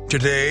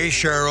 Today,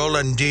 Cheryl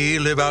and Dee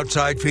live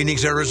outside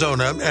Phoenix,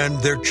 Arizona, and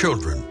their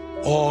children,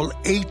 all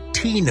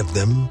 18 of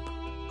them,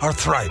 are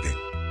thriving.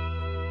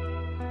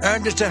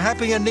 And it's a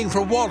happy ending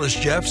for Wallace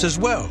Jeffs as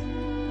well.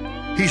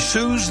 He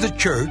sues the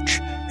church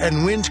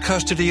and wins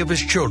custody of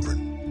his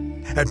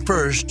children. At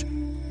first,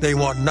 they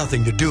want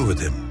nothing to do with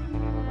him.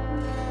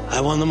 I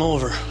won them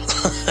over.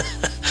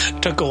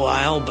 Took a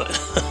while, but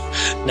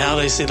now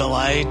they see the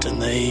light,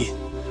 and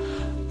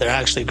they're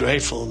actually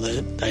grateful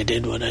that I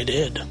did what I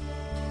did.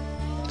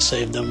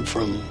 Saved them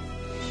from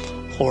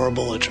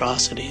horrible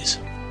atrocities.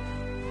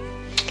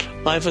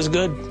 Life is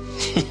good.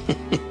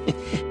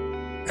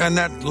 And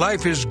that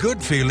life is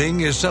good feeling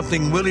is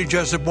something Willie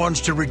Jessup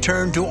wants to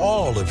return to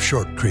all of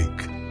Short Creek,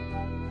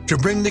 to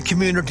bring the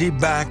community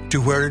back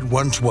to where it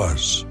once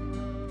was.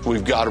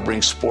 We've got to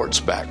bring sports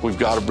back. We've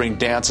got to bring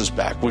dances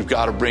back. We've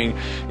got to bring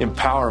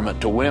empowerment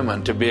to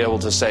women to be able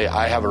to say,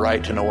 I have a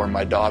right to know where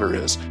my daughter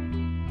is.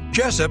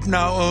 Jessup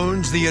now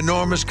owns the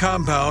enormous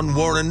compound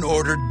Warren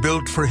ordered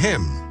built for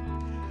him.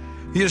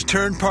 He has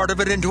turned part of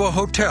it into a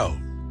hotel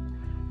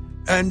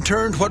and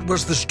turned what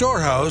was the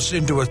storehouse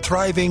into a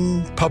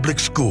thriving public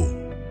school.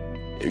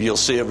 You'll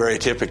see it very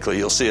typically.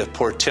 You'll see a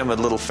poor,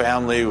 timid little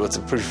family with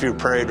a few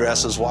prairie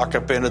dresses walk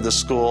up into the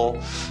school.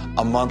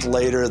 A month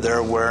later,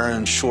 they're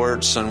wearing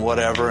shorts and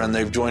whatever, and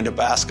they've joined a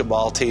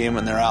basketball team,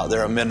 and they're out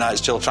there at midnight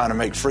still trying to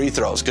make free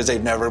throws because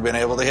they've never been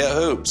able to hit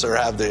hoops or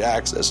have the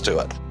access to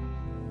it.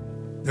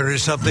 There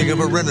is something of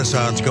a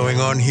renaissance going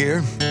on here.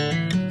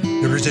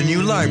 There is a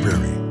new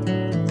library.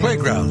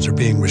 Playgrounds are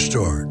being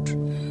restored.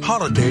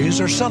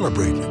 Holidays are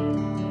celebrated.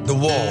 The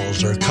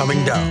walls are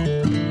coming down.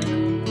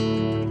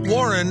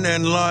 Warren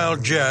and Lyle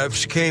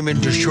Jeffs came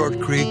into Short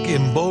Creek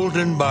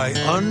emboldened by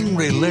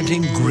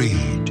unrelenting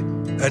greed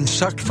and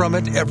sucked from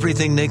it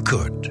everything they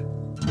could.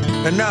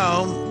 And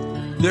now,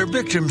 their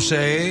victims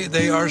say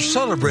they are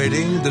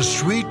celebrating the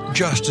sweet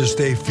justice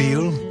they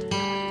feel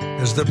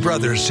as the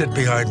brothers sit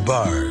behind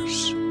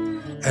bars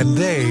and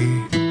they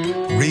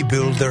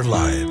rebuild their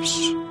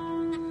lives.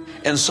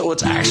 And so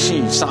it's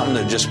actually something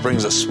that just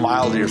brings a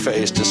smile to your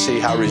face to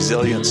see how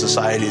resilient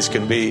societies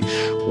can be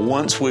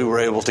once we were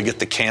able to get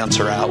the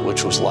cancer out,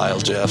 which was Lyle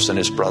Jeffs and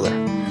his brother.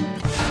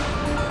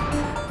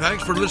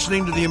 Thanks for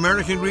listening to the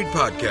American Greed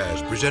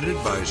Podcast, presented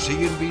by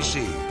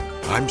CNBC.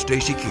 I'm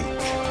Stacy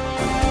Keach.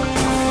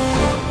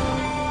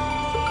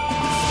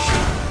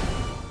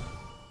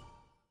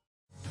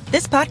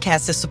 This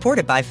podcast is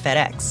supported by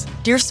FedEx.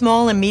 Dear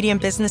small and medium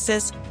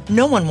businesses,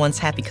 no one wants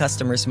happy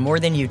customers more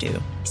than you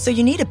do. So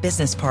you need a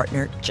business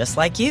partner just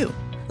like you.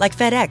 Like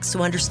FedEx,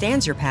 who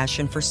understands your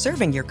passion for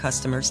serving your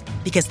customers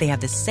because they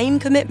have the same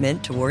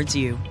commitment towards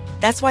you.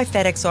 That's why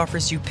FedEx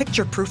offers you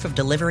picture proof of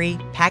delivery,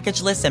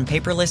 packageless and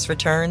paperless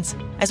returns,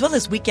 as well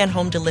as weekend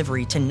home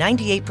delivery to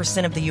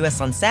 98% of the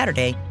U.S. on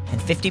Saturday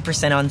and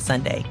 50% on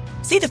Sunday.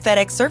 See the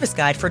FedEx service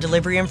guide for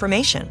delivery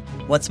information.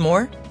 What's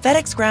more,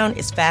 FedEx Ground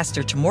is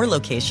faster to more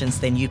locations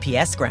than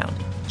UPS Ground.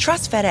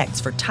 Trust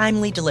FedEx for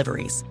timely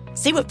deliveries.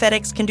 See what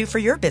FedEx can do for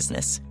your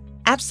business.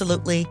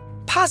 Absolutely,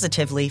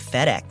 positively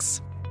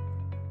FedEx.